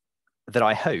was that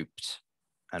I hoped,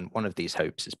 and one of these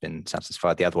hopes has been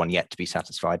satisfied, the other one yet to be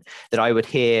satisfied, that I would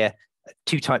hear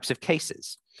two types of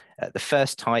cases. The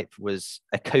first type was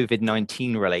a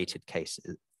COVID-19 related case,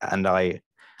 and I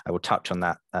will touch on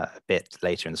that a bit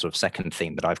later in the sort of second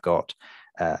theme that I've got.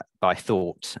 But I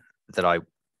thought that I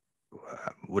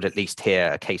would at least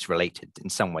hear a case related in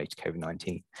some way to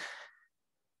COVID-19.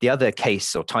 The other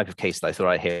case or type of case that I thought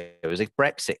I'd hear was a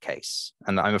Brexit case.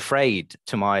 And I'm afraid,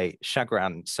 to my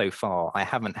chagrin so far, I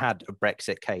haven't had a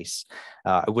Brexit case.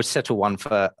 I would settle one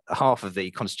for half of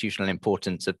the constitutional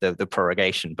importance of the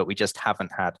prorogation, but we just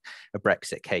haven't had a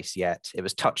Brexit case yet. It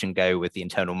was touch and go with the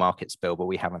Internal Markets Bill, but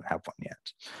we haven't had one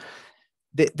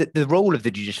yet. The role of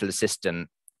the Judicial Assistant,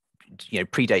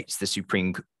 predates the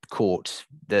Supreme Court.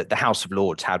 The House of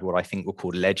Lords had what I think were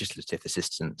called legislative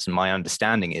assistants, and my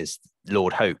understanding is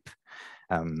Lord Hope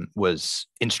was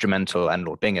instrumental, and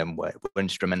Lord Bingham were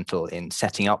instrumental in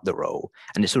setting up the role,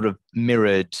 and it sort of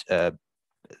mirrored the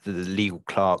legal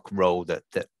clerk role that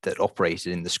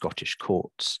operated in the Scottish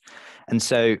courts. And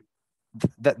so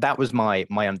that was my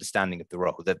understanding of the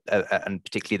role, and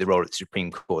particularly the role at the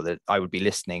Supreme Court, that I would be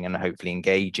listening and hopefully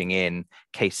engaging in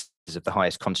cases of the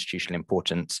highest constitutional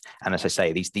importance. And as I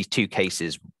say, these two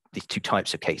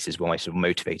types of cases were my sort of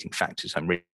motivating factors. I'm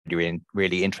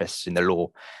really interested in the law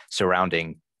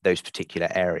surrounding those particular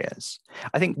areas.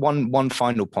 I think one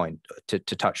final point to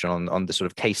touch on the sort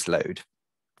of caseload.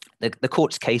 The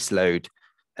court's caseload,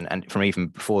 and from even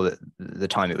before the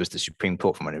time it was the Supreme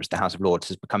Court, from when it was the House of Lords,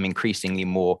 has become increasingly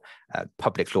more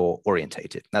public law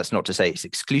orientated. That's not to say it's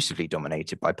exclusively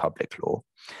dominated by public law,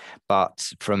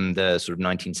 but from the sort of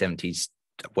 1970s,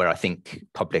 where I think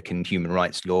public and human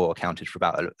rights law accounted for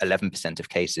about 11% of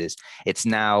cases, it's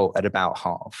now at about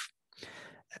half.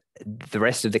 The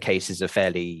rest of the cases are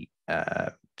fairly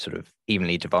sort of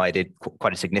evenly divided.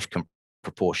 Quite a significant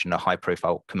proportion are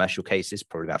high-profile commercial cases,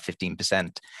 probably about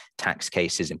 15%, tax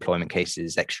cases, employment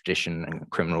cases, extradition, and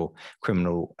criminal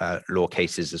law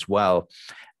cases as well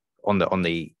on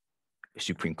the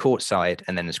Supreme Court side.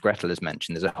 And then, as Gretel has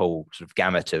mentioned, there's a whole sort of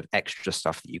gamut of extra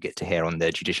stuff that you get to hear on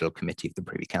the Judicial Committee of the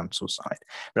Privy Council side.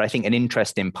 But I think an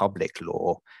interest in public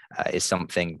law is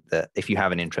something that, if you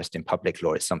have an interest in public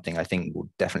law, it's something I think will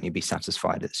definitely be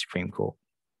satisfied at the Supreme Court.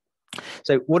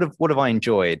 So what have I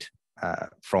enjoyed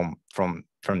from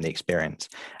the experience?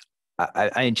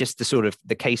 I just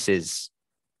the cases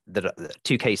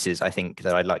two cases I think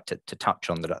that I'd like to touch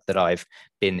on that I've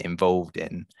been involved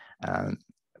in,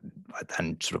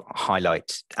 and sort of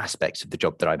highlight aspects of the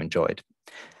job that I've enjoyed.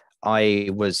 I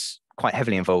was quite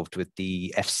heavily involved with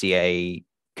the FCA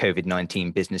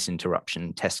COVID-19 business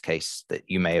interruption test case that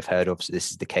you may have heard of. So this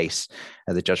is the case,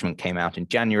 the judgment came out in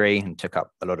January and took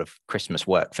up a lot of Christmas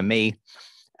work for me,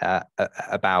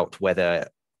 about whether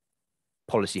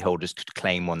policyholders could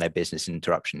claim on their business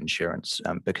interruption insurance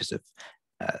because of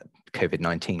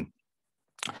COVID-19.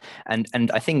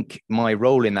 And I think my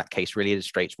role in that case really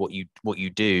illustrates what you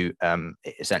do.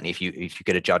 Certainly, if you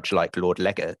get a judge like Lord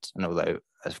Leggatt, and although,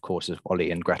 of course, as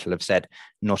Ollie and Gretel have said,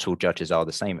 not all judges are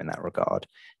the same in that regard.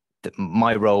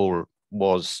 My role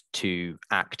was to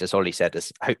act, as Ollie said,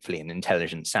 as hopefully an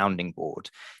intelligent sounding board,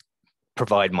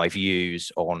 provide my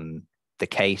views on the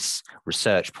case,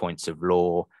 research points of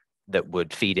law that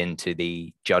would feed into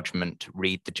the judgment,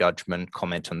 read the judgment,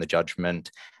 comment on the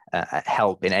judgment,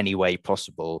 help in any way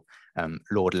possible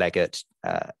Lord Leggatt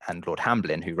and Lord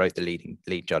Hamblin, who wrote the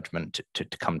lead judgment, to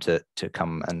come to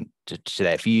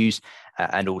their views,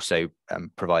 and also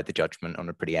provide the judgment on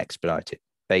a pretty expedited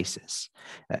basis.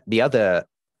 The other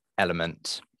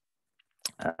element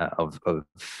of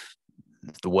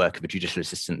the work of a judicial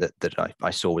assistant that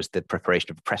I saw was the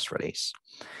preparation of a press release.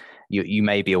 You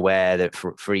may be aware that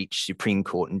for each Supreme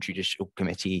Court and Judicial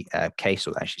Committee case,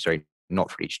 or actually, sorry, not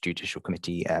for each Judicial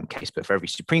Committee case, but for every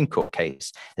Supreme Court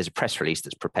case, there's a press release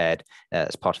that's prepared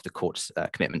as part of the court's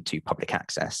commitment to public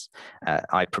access.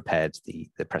 I prepared the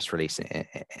press release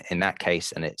in that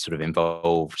case, and it sort of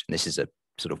involved, and this is a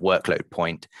sort of workload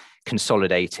point,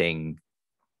 consolidating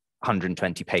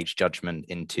 120-page judgment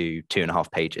into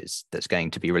 2.5 pages that's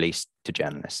going to be released to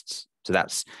journalists. So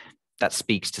that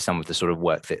speaks to some of the sort of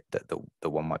work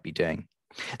that one might be doing.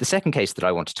 The second case that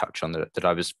I want to touch on that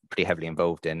I was pretty heavily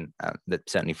involved in, that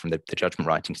certainly from the judgment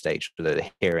writing stage, although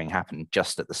the hearing happened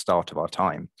just at the start of our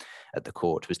time at the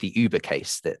court, was the Uber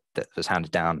case that was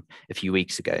handed down a few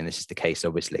weeks ago. And this is the case,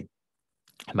 obviously,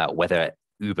 about whether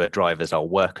Uber drivers are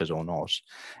workers or not.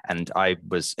 And I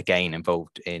was, again,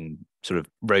 involved in sort of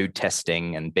road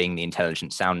testing and being the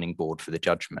intelligent sounding board for the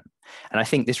judgment. And I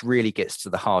think this really gets to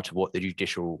the heart of what the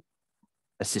judicial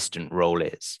assistant role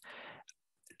is.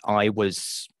 I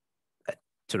was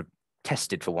sort of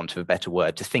tested, for want of a better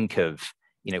word, to think of,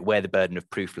 where the burden of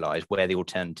proof lies, where the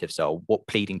alternatives are, what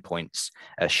pleading points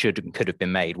should and could have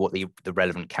been made, what the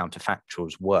relevant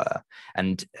counterfactuals were.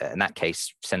 And in that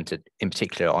case, centered in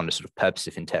particular on a sort of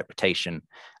purposive interpretation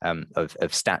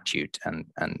of statute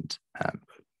and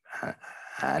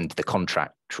the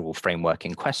contractual framework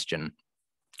in question,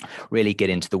 really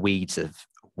get into the weeds of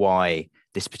why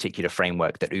this particular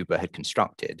framework that Uber had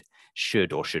constructed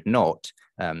should or should not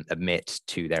admit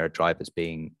to their drivers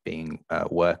being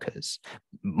workers.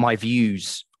 My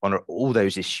views on all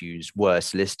those issues were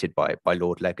solicited by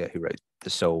Lord Leggatt, who wrote the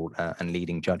sole and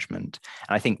leading judgment.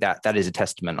 And I think that is a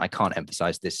testament. I can't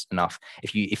emphasize this enough.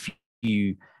 If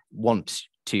you want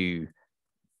to,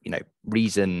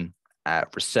 reason,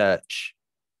 research,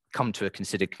 come to a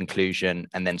considered conclusion,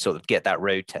 and then sort of get that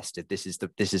road tested, this is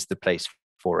the place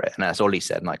for it. And as Ollie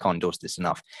said, and I can't endorse this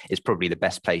enough, it's probably the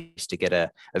best place to get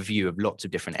a view of lots of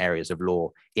different areas of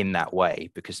law in that way,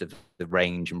 because of the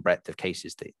range and breadth of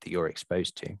cases that you're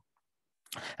exposed to.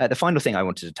 The final thing I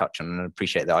wanted to touch on, and I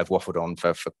appreciate that I've waffled on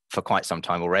for quite some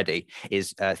time already,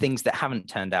 is things that haven't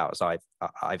turned out as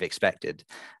I've expected.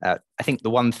 I think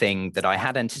the one thing that I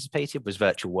had anticipated was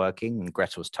virtual working, and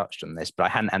Gretel's touched on this, but I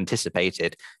hadn't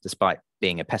anticipated, despite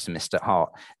being a pessimist at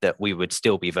heart, that we would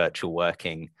still be virtual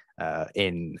working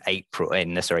in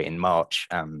March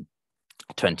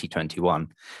 2021.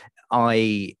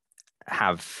 I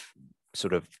have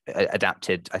sort of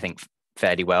adapted, I think,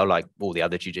 fairly well, like all the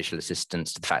other judicial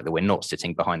assistants, to the fact that we're not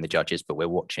sitting behind the judges, but we're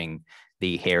watching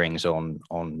the hearings on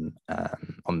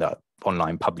the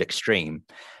online public stream.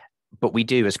 But we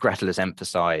do, as Gretel has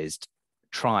emphasised,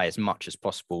 try as much as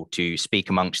possible to speak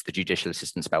amongst the judicial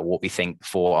assistants about what we think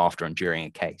before, after, and during a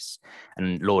case.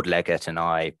 And Lord Leggatt and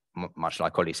I, much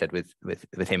like Ollie said with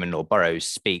him and Lord Burrows,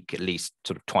 speak at least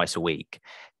sort of twice a week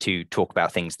to talk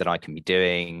about things that I can be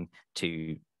doing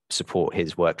to support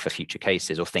his work for future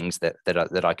cases, or things that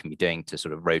I can be doing to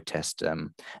sort of road test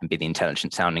and be the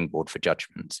intelligent sounding board for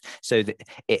judgments. So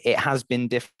it has been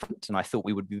different, and I thought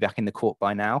we would be back in the court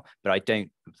by now, but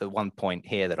the one point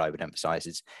here that I would emphasize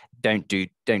is don't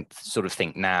sort of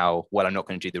think now, well, I'm not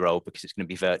going to do the role because it's going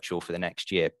to be virtual for the next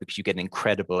year, because you get an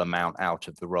incredible amount out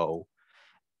of the role.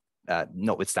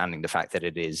 Notwithstanding the fact that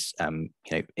it is,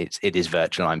 it is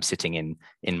virtual. I'm sitting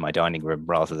in my dining room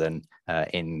rather than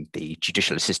in the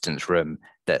judicial assistants room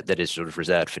that is sort of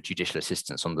reserved for judicial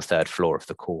assistants on the 3rd floor of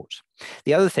the court.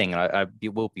 The other thing, I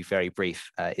will be very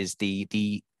brief, is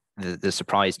the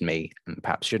surprised me, and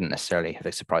perhaps shouldn't necessarily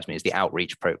have surprised me, is the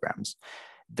outreach programs.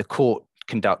 The court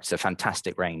conducts a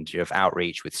fantastic range of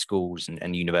outreach with schools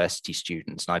and university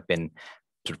students, and I've been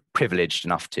sort of privileged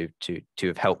enough to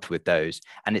have helped with those.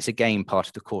 And it's again part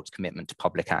of the court's commitment to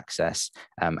public access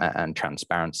and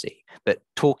transparency. But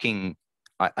talking,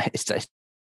 it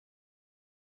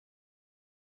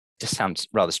just sounds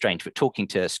rather strange, but talking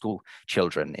to school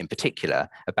children in particular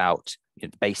about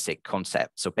basic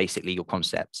concepts or basic legal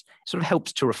concepts, sort of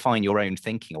helps to refine your own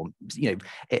thinking, or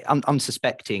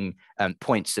unsuspecting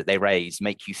points that they raise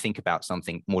make you think about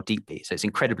something more deeply. So it's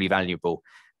incredibly valuable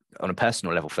on a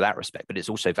personal level for that respect, but it's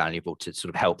also valuable to sort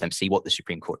of help them see what the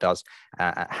Supreme Court does,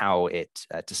 how it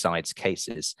decides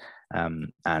cases,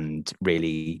 and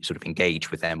really sort of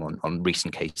engage with them on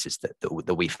recent cases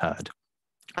that we've heard.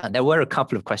 There were a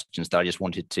couple of questions that I just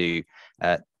wanted to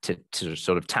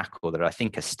sort of tackle that I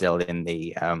think are still in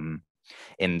the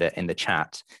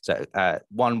chat. So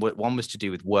one was to do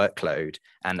with workload,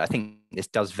 and I think this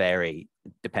does vary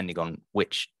depending on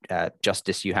which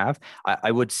justice you have.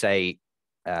 I would say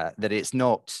that it's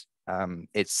not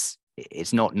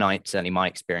nine. Certainly, my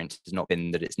experience has not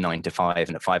been that it's 9 to 5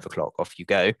 and at 5 o'clock off you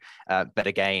go. But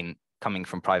again, coming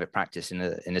from private practice in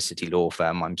a city law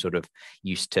firm, I'm sort of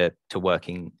used to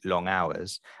working long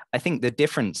hours. I think the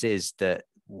difference is that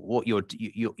what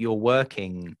you're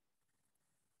working,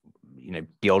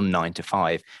 beyond 9 to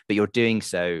 5, but you're doing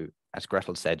so, as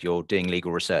Gretel said, you're doing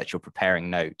legal research, you're preparing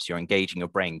notes, you're engaging your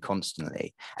brain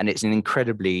constantly, and it's an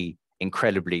incredibly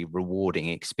rewarding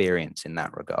experience in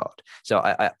that regard. So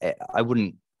I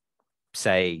wouldn't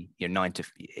say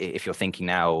if you're thinking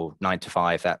now 9 to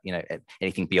 5, that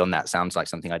anything beyond that sounds like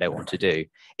something I don't want to do.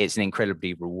 It's an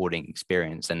incredibly rewarding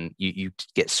experience, and you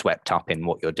get swept up in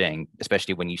what you're doing,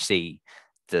 especially when you see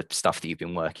the stuff that you've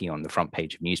been working on the front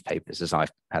page of newspapers, as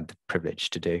I've had the privilege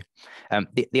to do.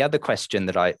 The other question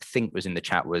that I think was in the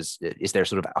chat was, is there a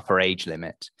sort of upper age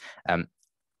limit?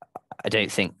 I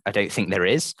don't think there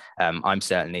is. I'm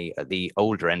certainly at the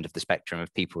older end of the spectrum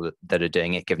of people that are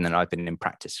doing it, given that I've been in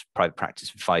private practice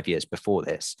for 5 years before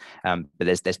this. But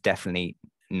there's definitely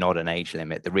not an age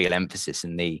limit. The real emphasis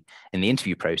in the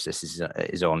interview process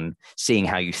is on seeing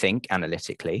how you think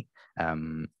analytically,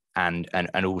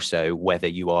 and also whether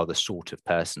you are the sort of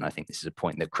person. I think this is a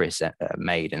point that Chris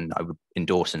made, and I would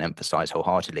endorse and emphasize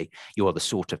wholeheartedly. You are the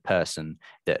sort of person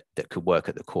that could work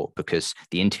at the court, because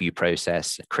the interview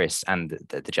process, Chris and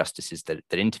the justices that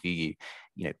interview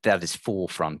you, that is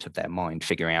forefront of their mind,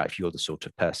 figuring out if you're the sort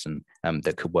of person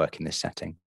that could work in this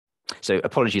setting. So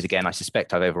apologies again, I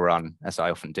suspect I've overrun, as I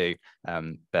often do,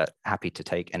 but happy to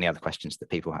take any other questions that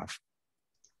people have.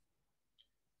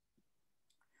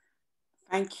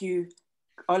 Thank you,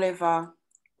 Oliver,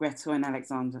 Gretel, and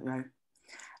Alessandro.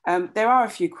 There are a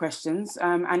few questions,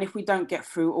 and if we don't get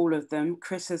through all of them,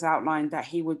 Chris has outlined that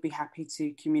he would be happy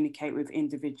to communicate with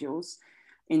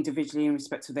individually in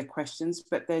respect to their questions,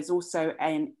 but there's also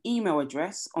an email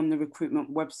address on the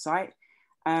recruitment website,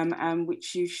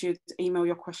 which you should email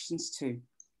your questions to.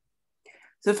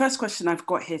 So the first question I've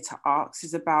got here to ask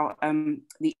is about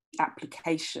the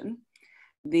application.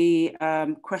 The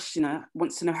questioner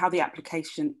wants to know how the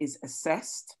application is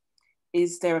assessed.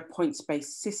 Is there a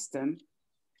points-based system,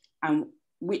 and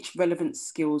which relevant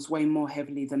skills weigh more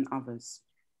heavily than others?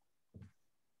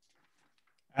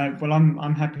 Well,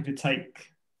 I'm happy to take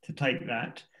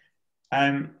that.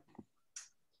 I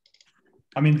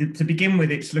mean, to begin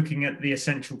with, it's looking at the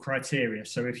essential criteria.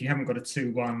 So if you haven't got a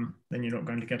 2-1, then you're not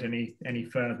going to get any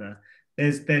further.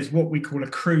 There's what we call a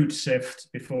crude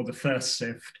sift before the first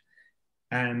sift.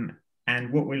 And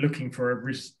what we're looking for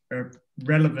are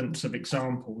relevance of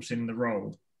examples in the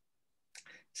role.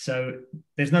 So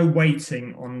there's no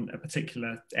weighting on a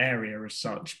particular area as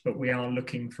such, but we are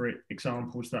looking for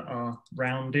examples that are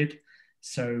rounded.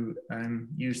 So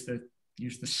use the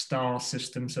STAR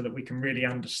system so that we can really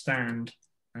understand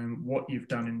what you've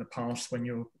done in the past when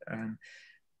you're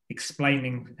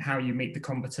explaining how you meet the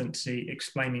competency,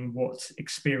 explaining what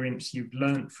experience you've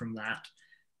learned from that.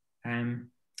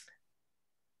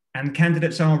 And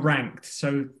candidates are ranked.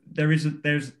 So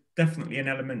there's definitely an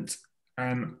element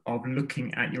of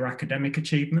looking at your academic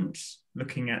achievements,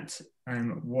 looking at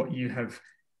what you have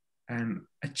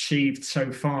achieved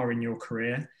so far in your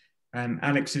career.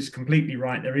 Alex is completely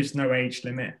right. There is no age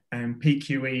limit.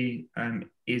 PQE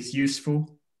is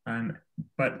useful,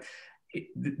 but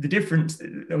the difference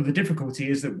or the difficulty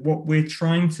is that what we're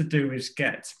trying to do is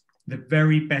get the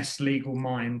very best legal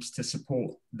minds to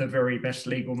support the very best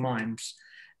legal minds.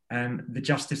 The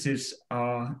justices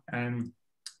are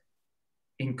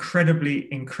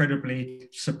incredibly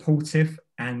supportive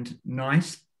and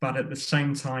nice, but at the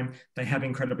same time, they have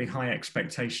incredibly high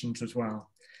expectations as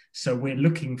well. So we're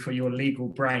looking for your legal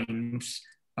brains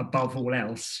above all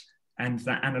else, and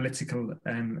that analytical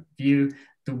view,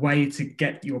 the way to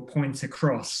get your point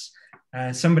across.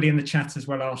 Somebody in the chat as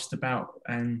well asked about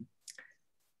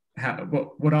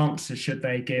what answers should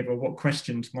they give, or what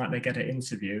questions might they get at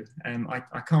interview.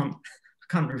 I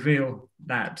can't reveal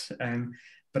that,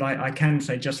 but I can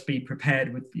say just be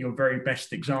prepared with your very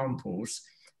best examples,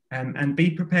 and be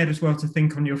prepared as well to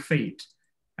think on your feet,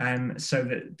 so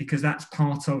that, because that's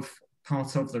part of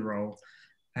the role,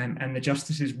 and the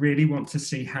justices really want to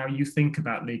see how you think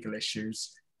about legal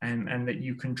issues, and that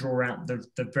you can draw out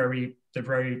the very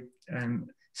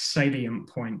salient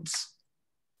points.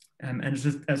 And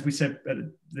as we said at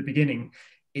the beginning,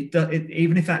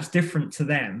 even if that's different to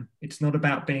them, it's not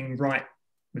about being right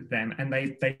with them, and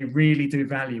they really do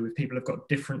value if people have got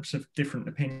different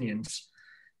opinions.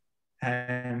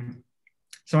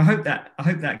 So I hope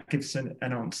that gives an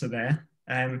answer there.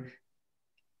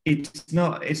 It's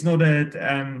not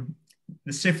the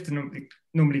SIFT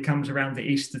normally comes around the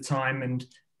Easter time, and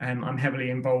I'm heavily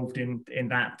involved in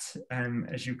that,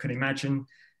 as you can imagine,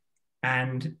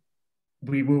 and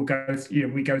we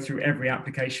go through every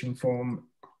application form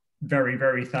very,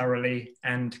 very thoroughly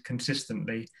and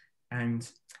consistently. And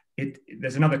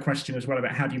there's another question as well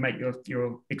about how do you make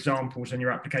your examples and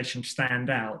your application stand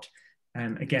out.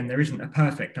 Again, there isn't a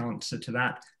perfect answer to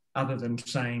that, other than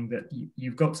saying that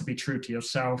you've got to be true to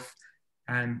yourself,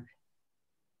 and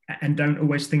don't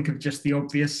always think of just the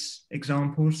obvious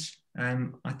examples.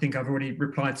 I think I've already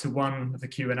replied to one of the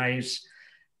Q&As.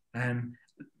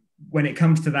 When it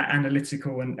comes to that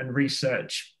analytical and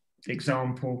research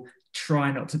example,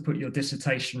 try not to put your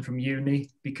dissertation from uni,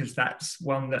 because that's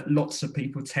one that lots of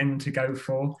people tend to go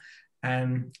for. I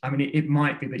mean, it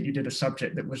might be that you did a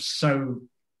subject that was so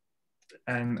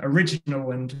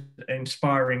original and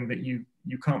inspiring that you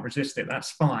can't resist it.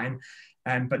 That's fine,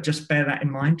 but just bear that in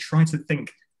mind. Try to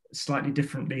think slightly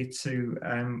differently to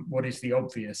what is the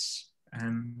obvious,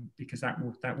 because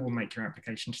that will make your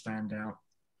application stand out.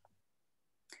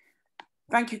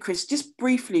 Thank you, Chris. Just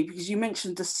briefly, because you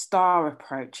mentioned the STAR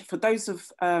approach, for those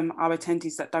of our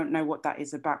attendees that don't know what that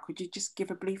is about, could you just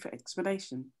give a brief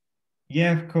explanation?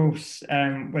 Yeah, of course.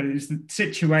 Well, it's the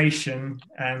situation,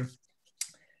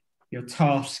 your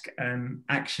task,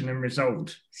 action and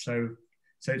result. So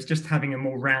it's just having a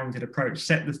more rounded approach.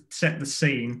 Set the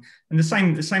scene, and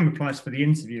the same applies for the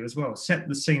interview as well. Set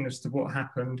the scene as to what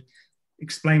happened,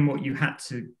 explain what you had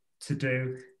to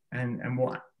do, and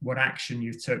what action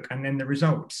you took, and then the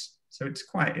results. So it's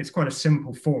quite a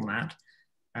simple format,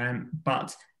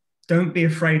 but don't be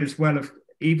afraid as well of,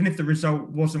 even if the result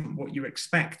wasn't what you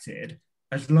expected,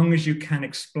 as long as you can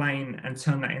explain and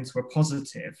turn that into a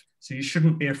positive. So you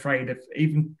shouldn't be afraid of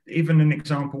even an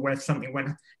example where something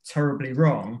went terribly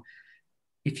wrong.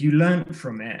 If you learn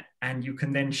from it and you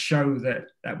can then show that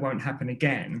won't happen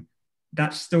again,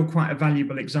 that's still quite a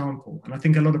valuable example. And I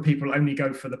think a lot of people only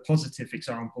go for the positive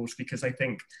examples because they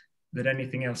think that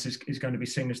anything else is going to be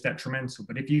seen as detrimental.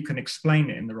 But if you can explain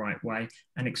it in the right way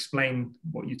and explain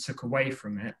what you took away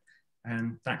from it,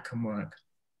 that can work.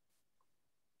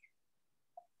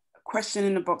 A question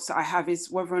in the box that I have is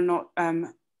whether or not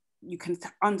you can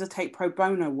undertake pro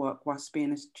bono work whilst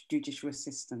being a judicial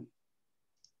assistant.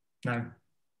 No.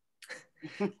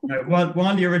 No,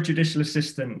 while you're a judicial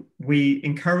assistant, we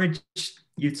encourage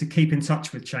you to keep in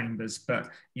touch with chambers, but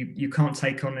you can't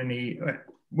take on any.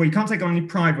 Well, you can't take on any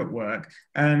private work.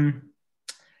 I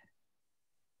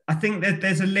think that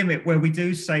there's a limit where we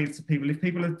do say to people, if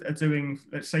people are doing,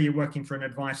 let's say you're working for an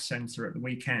advice centre at the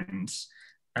weekends,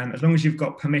 as long as you've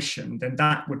got permission, then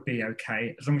that would be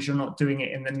okay, as long as you're not doing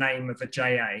it in the name of a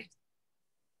JA.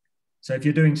 So if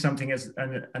you're doing something as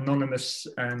an anonymous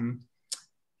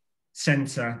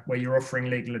centre where you're offering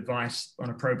legal advice on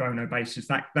a pro bono basis,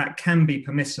 that can be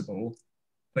permissible,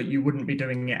 but you wouldn't be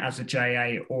doing it as a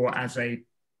JA or as a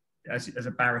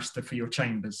barrister for your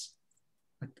chambers.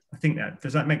 I think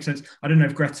does that make sense? I don't know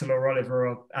if Gretel or Oliver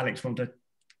or Alex want to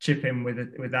chip in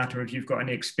with that, or if you've got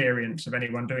any experience of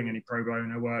anyone doing any pro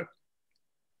bono work.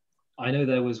 I know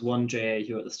there was one JA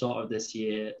who at the start of this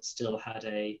year still had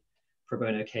a pro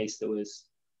bono case that was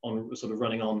sort of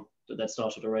running on, that they'd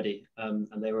started already, and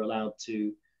they were allowed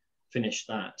to finish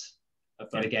that.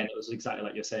 But again, it was exactly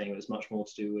like you're saying, it was much more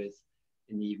to do with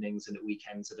in the evenings and at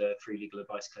weekends at a free legal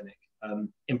advice clinic.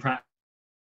 In practice,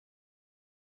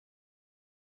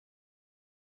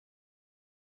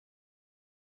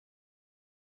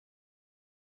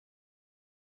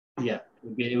 yeah,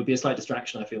 it would be a slight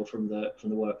distraction, I feel, from the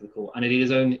work of the court. And it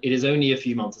is only a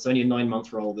few months. It's only a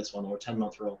 9-month role, this one, or a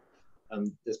 10-month role.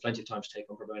 There's plenty of time to take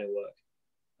on pro bono work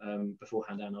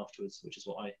beforehand and afterwards, which is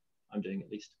what I'm doing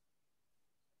at least.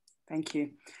 Thank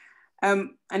you.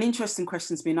 An interesting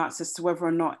question has been asked as to whether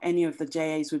or not any of the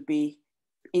JAs would be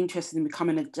interested in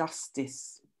becoming a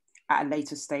justice at a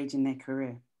later stage in their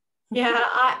career. Yeah,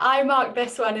 I mark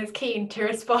this one as keen to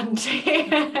respond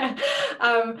to.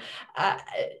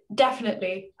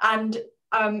 Definitely. And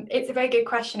It's a very good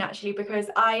question, actually, because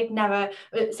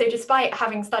so despite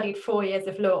having studied 4 years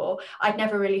of law, I'd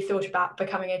never really thought about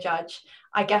becoming a judge.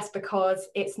 I guess because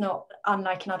it's not,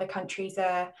 unlike in other countries,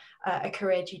 a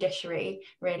career judiciary,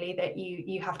 really, that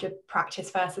you have to practice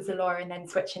first as a lawyer and then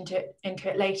switch into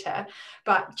it later.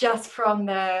 But just from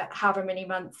the however many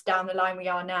months down the line we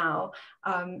are now,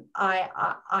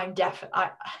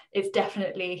 it's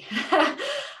definitely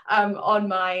on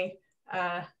my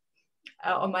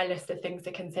list of things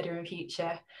to consider in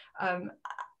future.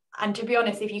 And to be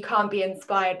honest, if you can't be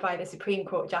inspired by the Supreme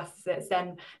Court justices,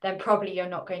 then probably you're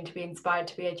not going to be inspired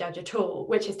to be a judge at all,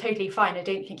 which is totally fine. I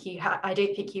don't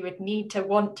think you would need to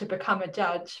want to become a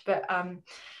judge, but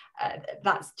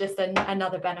that's just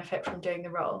another benefit from doing the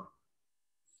role.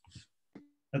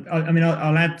 I mean,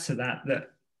 I'll add to that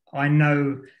I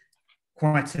know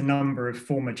quite a number of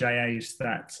former JAs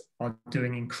that are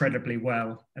doing incredibly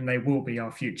well, and they will be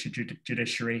our future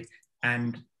judiciary.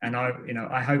 And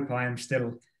I hope I am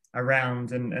still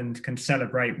around and can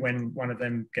celebrate when one of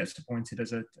them gets appointed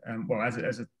as a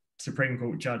Supreme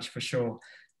Court judge, for sure.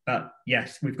 But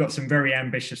yes, we've got some very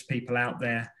ambitious people out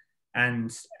there, and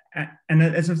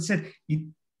as I've said,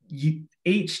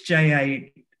 each JA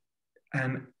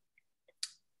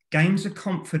gains a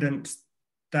confidence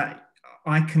that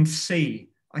I can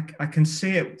see. I can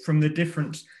see it from the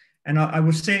difference, and I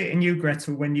will see it in you,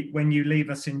 Gretel, when you leave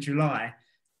us in July.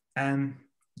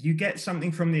 You get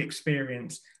something from the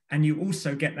experience, and you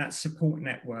also get that support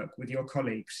network with your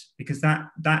colleagues, because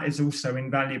that is also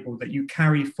invaluable, that you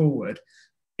carry forward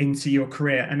into your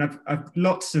career. And I've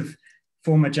lots of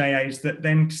former JAs that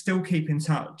then still keep in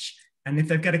touch, and if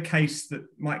they get a case that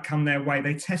might come their way,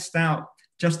 they test out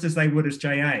just as they would as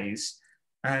JAs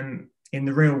in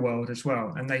the real world as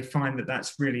well, and they find that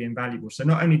that's really invaluable. So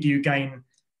not only do you gain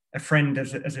a friend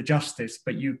as a justice,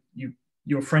 but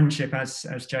your friendship as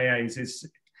JAs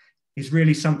is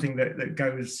really something that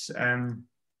goes,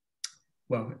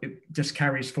 it just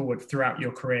carries forward throughout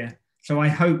your career. So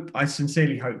I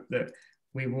sincerely hope that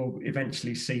we will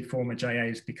eventually see former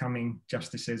JAs becoming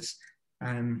justices.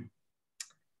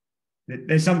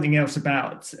 There's something else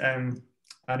about,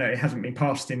 I know it hasn't been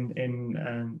passed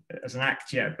in as an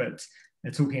act yet, but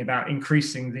they're talking about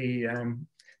increasing the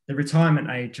retirement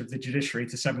age of the judiciary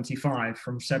to 75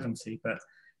 from 70, but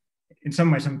in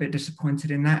some ways I'm a bit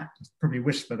disappointed in that. Probably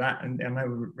whisper that, and I know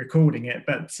we're recording it,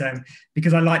 but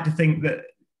because I like to think that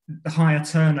the higher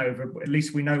turnover, at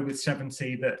least we know with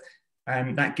 70 that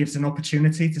that gives an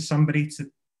opportunity to somebody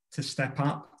to step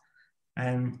up,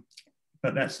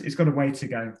 but it's got a way to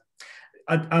go.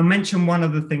 I'll mention one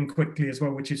other thing quickly as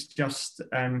well, which is just,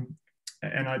 and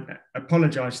I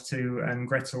apologise to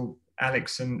Gretel,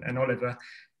 Alex and Oliver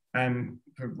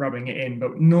for rubbing it in,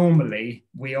 but normally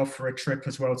we offer a trip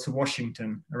as well to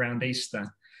Washington around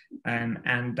Easter,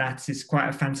 and that is quite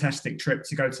a fantastic trip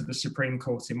to go to the Supreme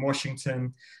Court in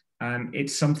Washington.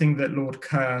 It's something that Lord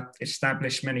Kerr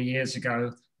established many years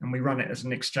ago, and we run it as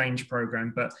an exchange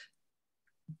programme, but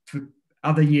for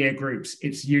other year groups,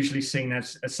 it's usually seen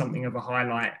as something of a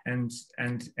highlight and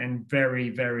very,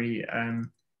 very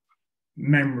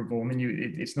memorable. I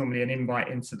mean, it's normally an invite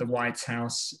into the White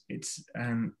House. It's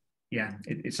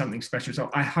something special.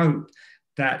 So I hope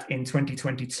that in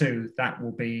 2022 that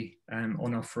will be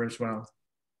on offer as well.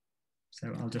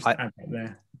 So I'll just add that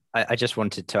there. I just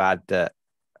wanted to add that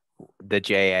the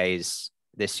JAs,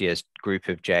 this year's group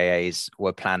of JAs,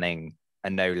 were planning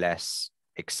a no less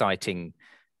exciting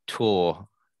tour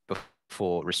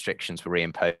before restrictions were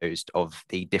reimposed of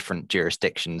the different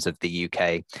jurisdictions of the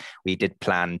UK. We did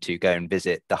plan to go and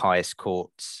visit the highest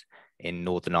courts in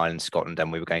Northern Ireland, Scotland,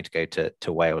 and we were going to go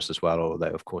to Wales as well, although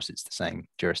of course it's the same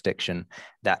jurisdiction.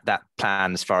 That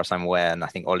plan, as far as I'm aware, and I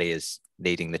think Ollie is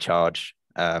leading the charge,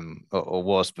 or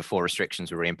was before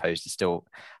restrictions were reimposed, is still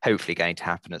hopefully going to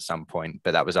happen at some point.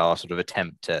 But that was our sort of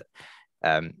attempt at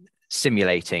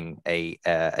simulating a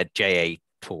JA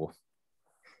tour.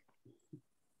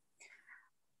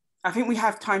 I think we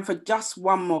have time for just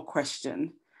one more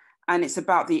question, and it's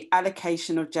about the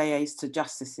allocation of JAs to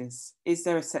justices. Is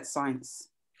there a set science?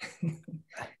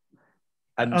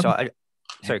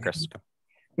 Sorry, Chris.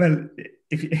 Well,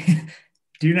 do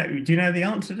you know the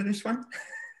answer to this one?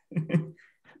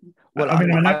 Well, I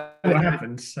know what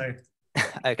happens. So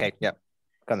okay, yeah,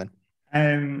 go on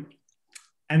then.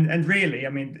 And really,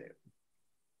 I mean,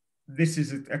 this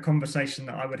is a conversation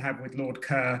that I would have with Lord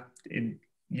Kerr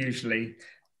usually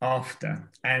after,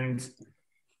 and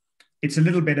it's a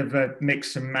little bit of a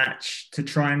mix and match to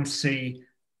try and see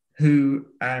who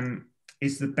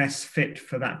is the best fit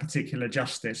for that particular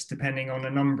justice, depending on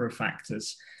a number of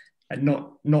factors, and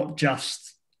not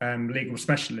just legal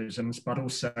specialisms, but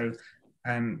also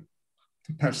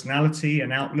personality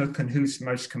and outlook and who's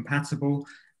most compatible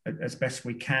as best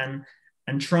we can,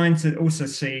 and trying to also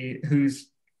see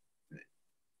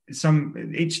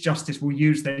each justice will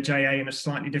use their JA in a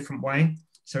slightly different way.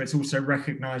 So it's also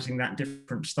recognizing that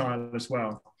different style as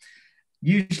well.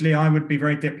 Usually I would be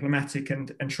very diplomatic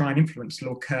and try and influence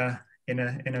Lord Kerr in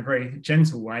a very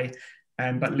gentle way,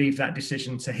 but leave that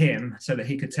decision to him so that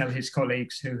he could tell his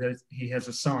colleagues who he has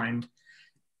assigned.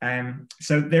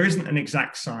 So there isn't an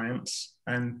exact science,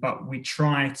 but we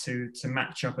try to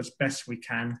match up as best we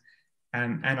can.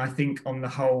 And I think on the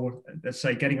whole, let's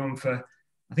say getting on for,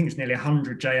 I think it's nearly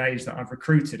 100 JAs that I've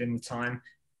recruited in the time,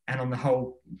 and on the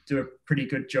whole do a pretty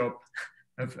good job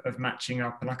of matching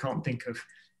up. And I can't think of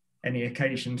any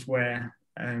occasions where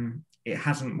it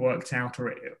hasn't worked out or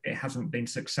it hasn't been a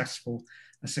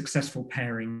successful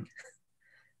pairing.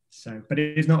 So, but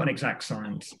it is not an exact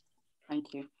science.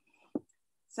 Thank you.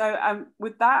 So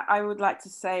with that, I would like to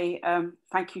say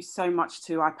thank you so much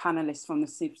to our panelists from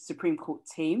the Supreme Court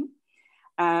team.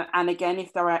 And again,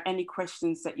 if there are any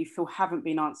questions that you feel haven't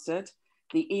been answered,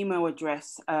 the email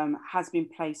address has been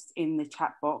placed in the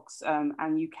chat box,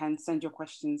 and you can send your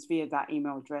questions via that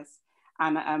email address,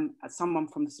 and someone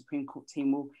from the Supreme Court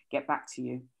team will get back to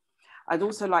you. I'd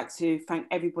also like to thank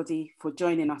everybody for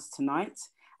joining us tonight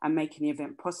and making the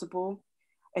event possible.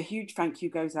 A huge thank you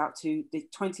goes out to the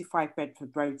 25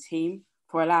 Bedford Road team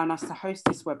for allowing us to host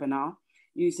this webinar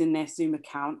using their Zoom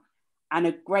account. And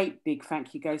a great big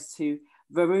thank you goes to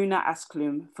Varuna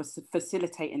Asklum for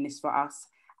facilitating this for us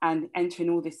and entering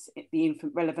all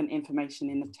the relevant information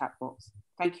in the chat box.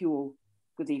 Thank you all.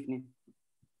 Good evening.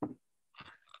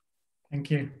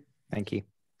 Thank you. Thank you.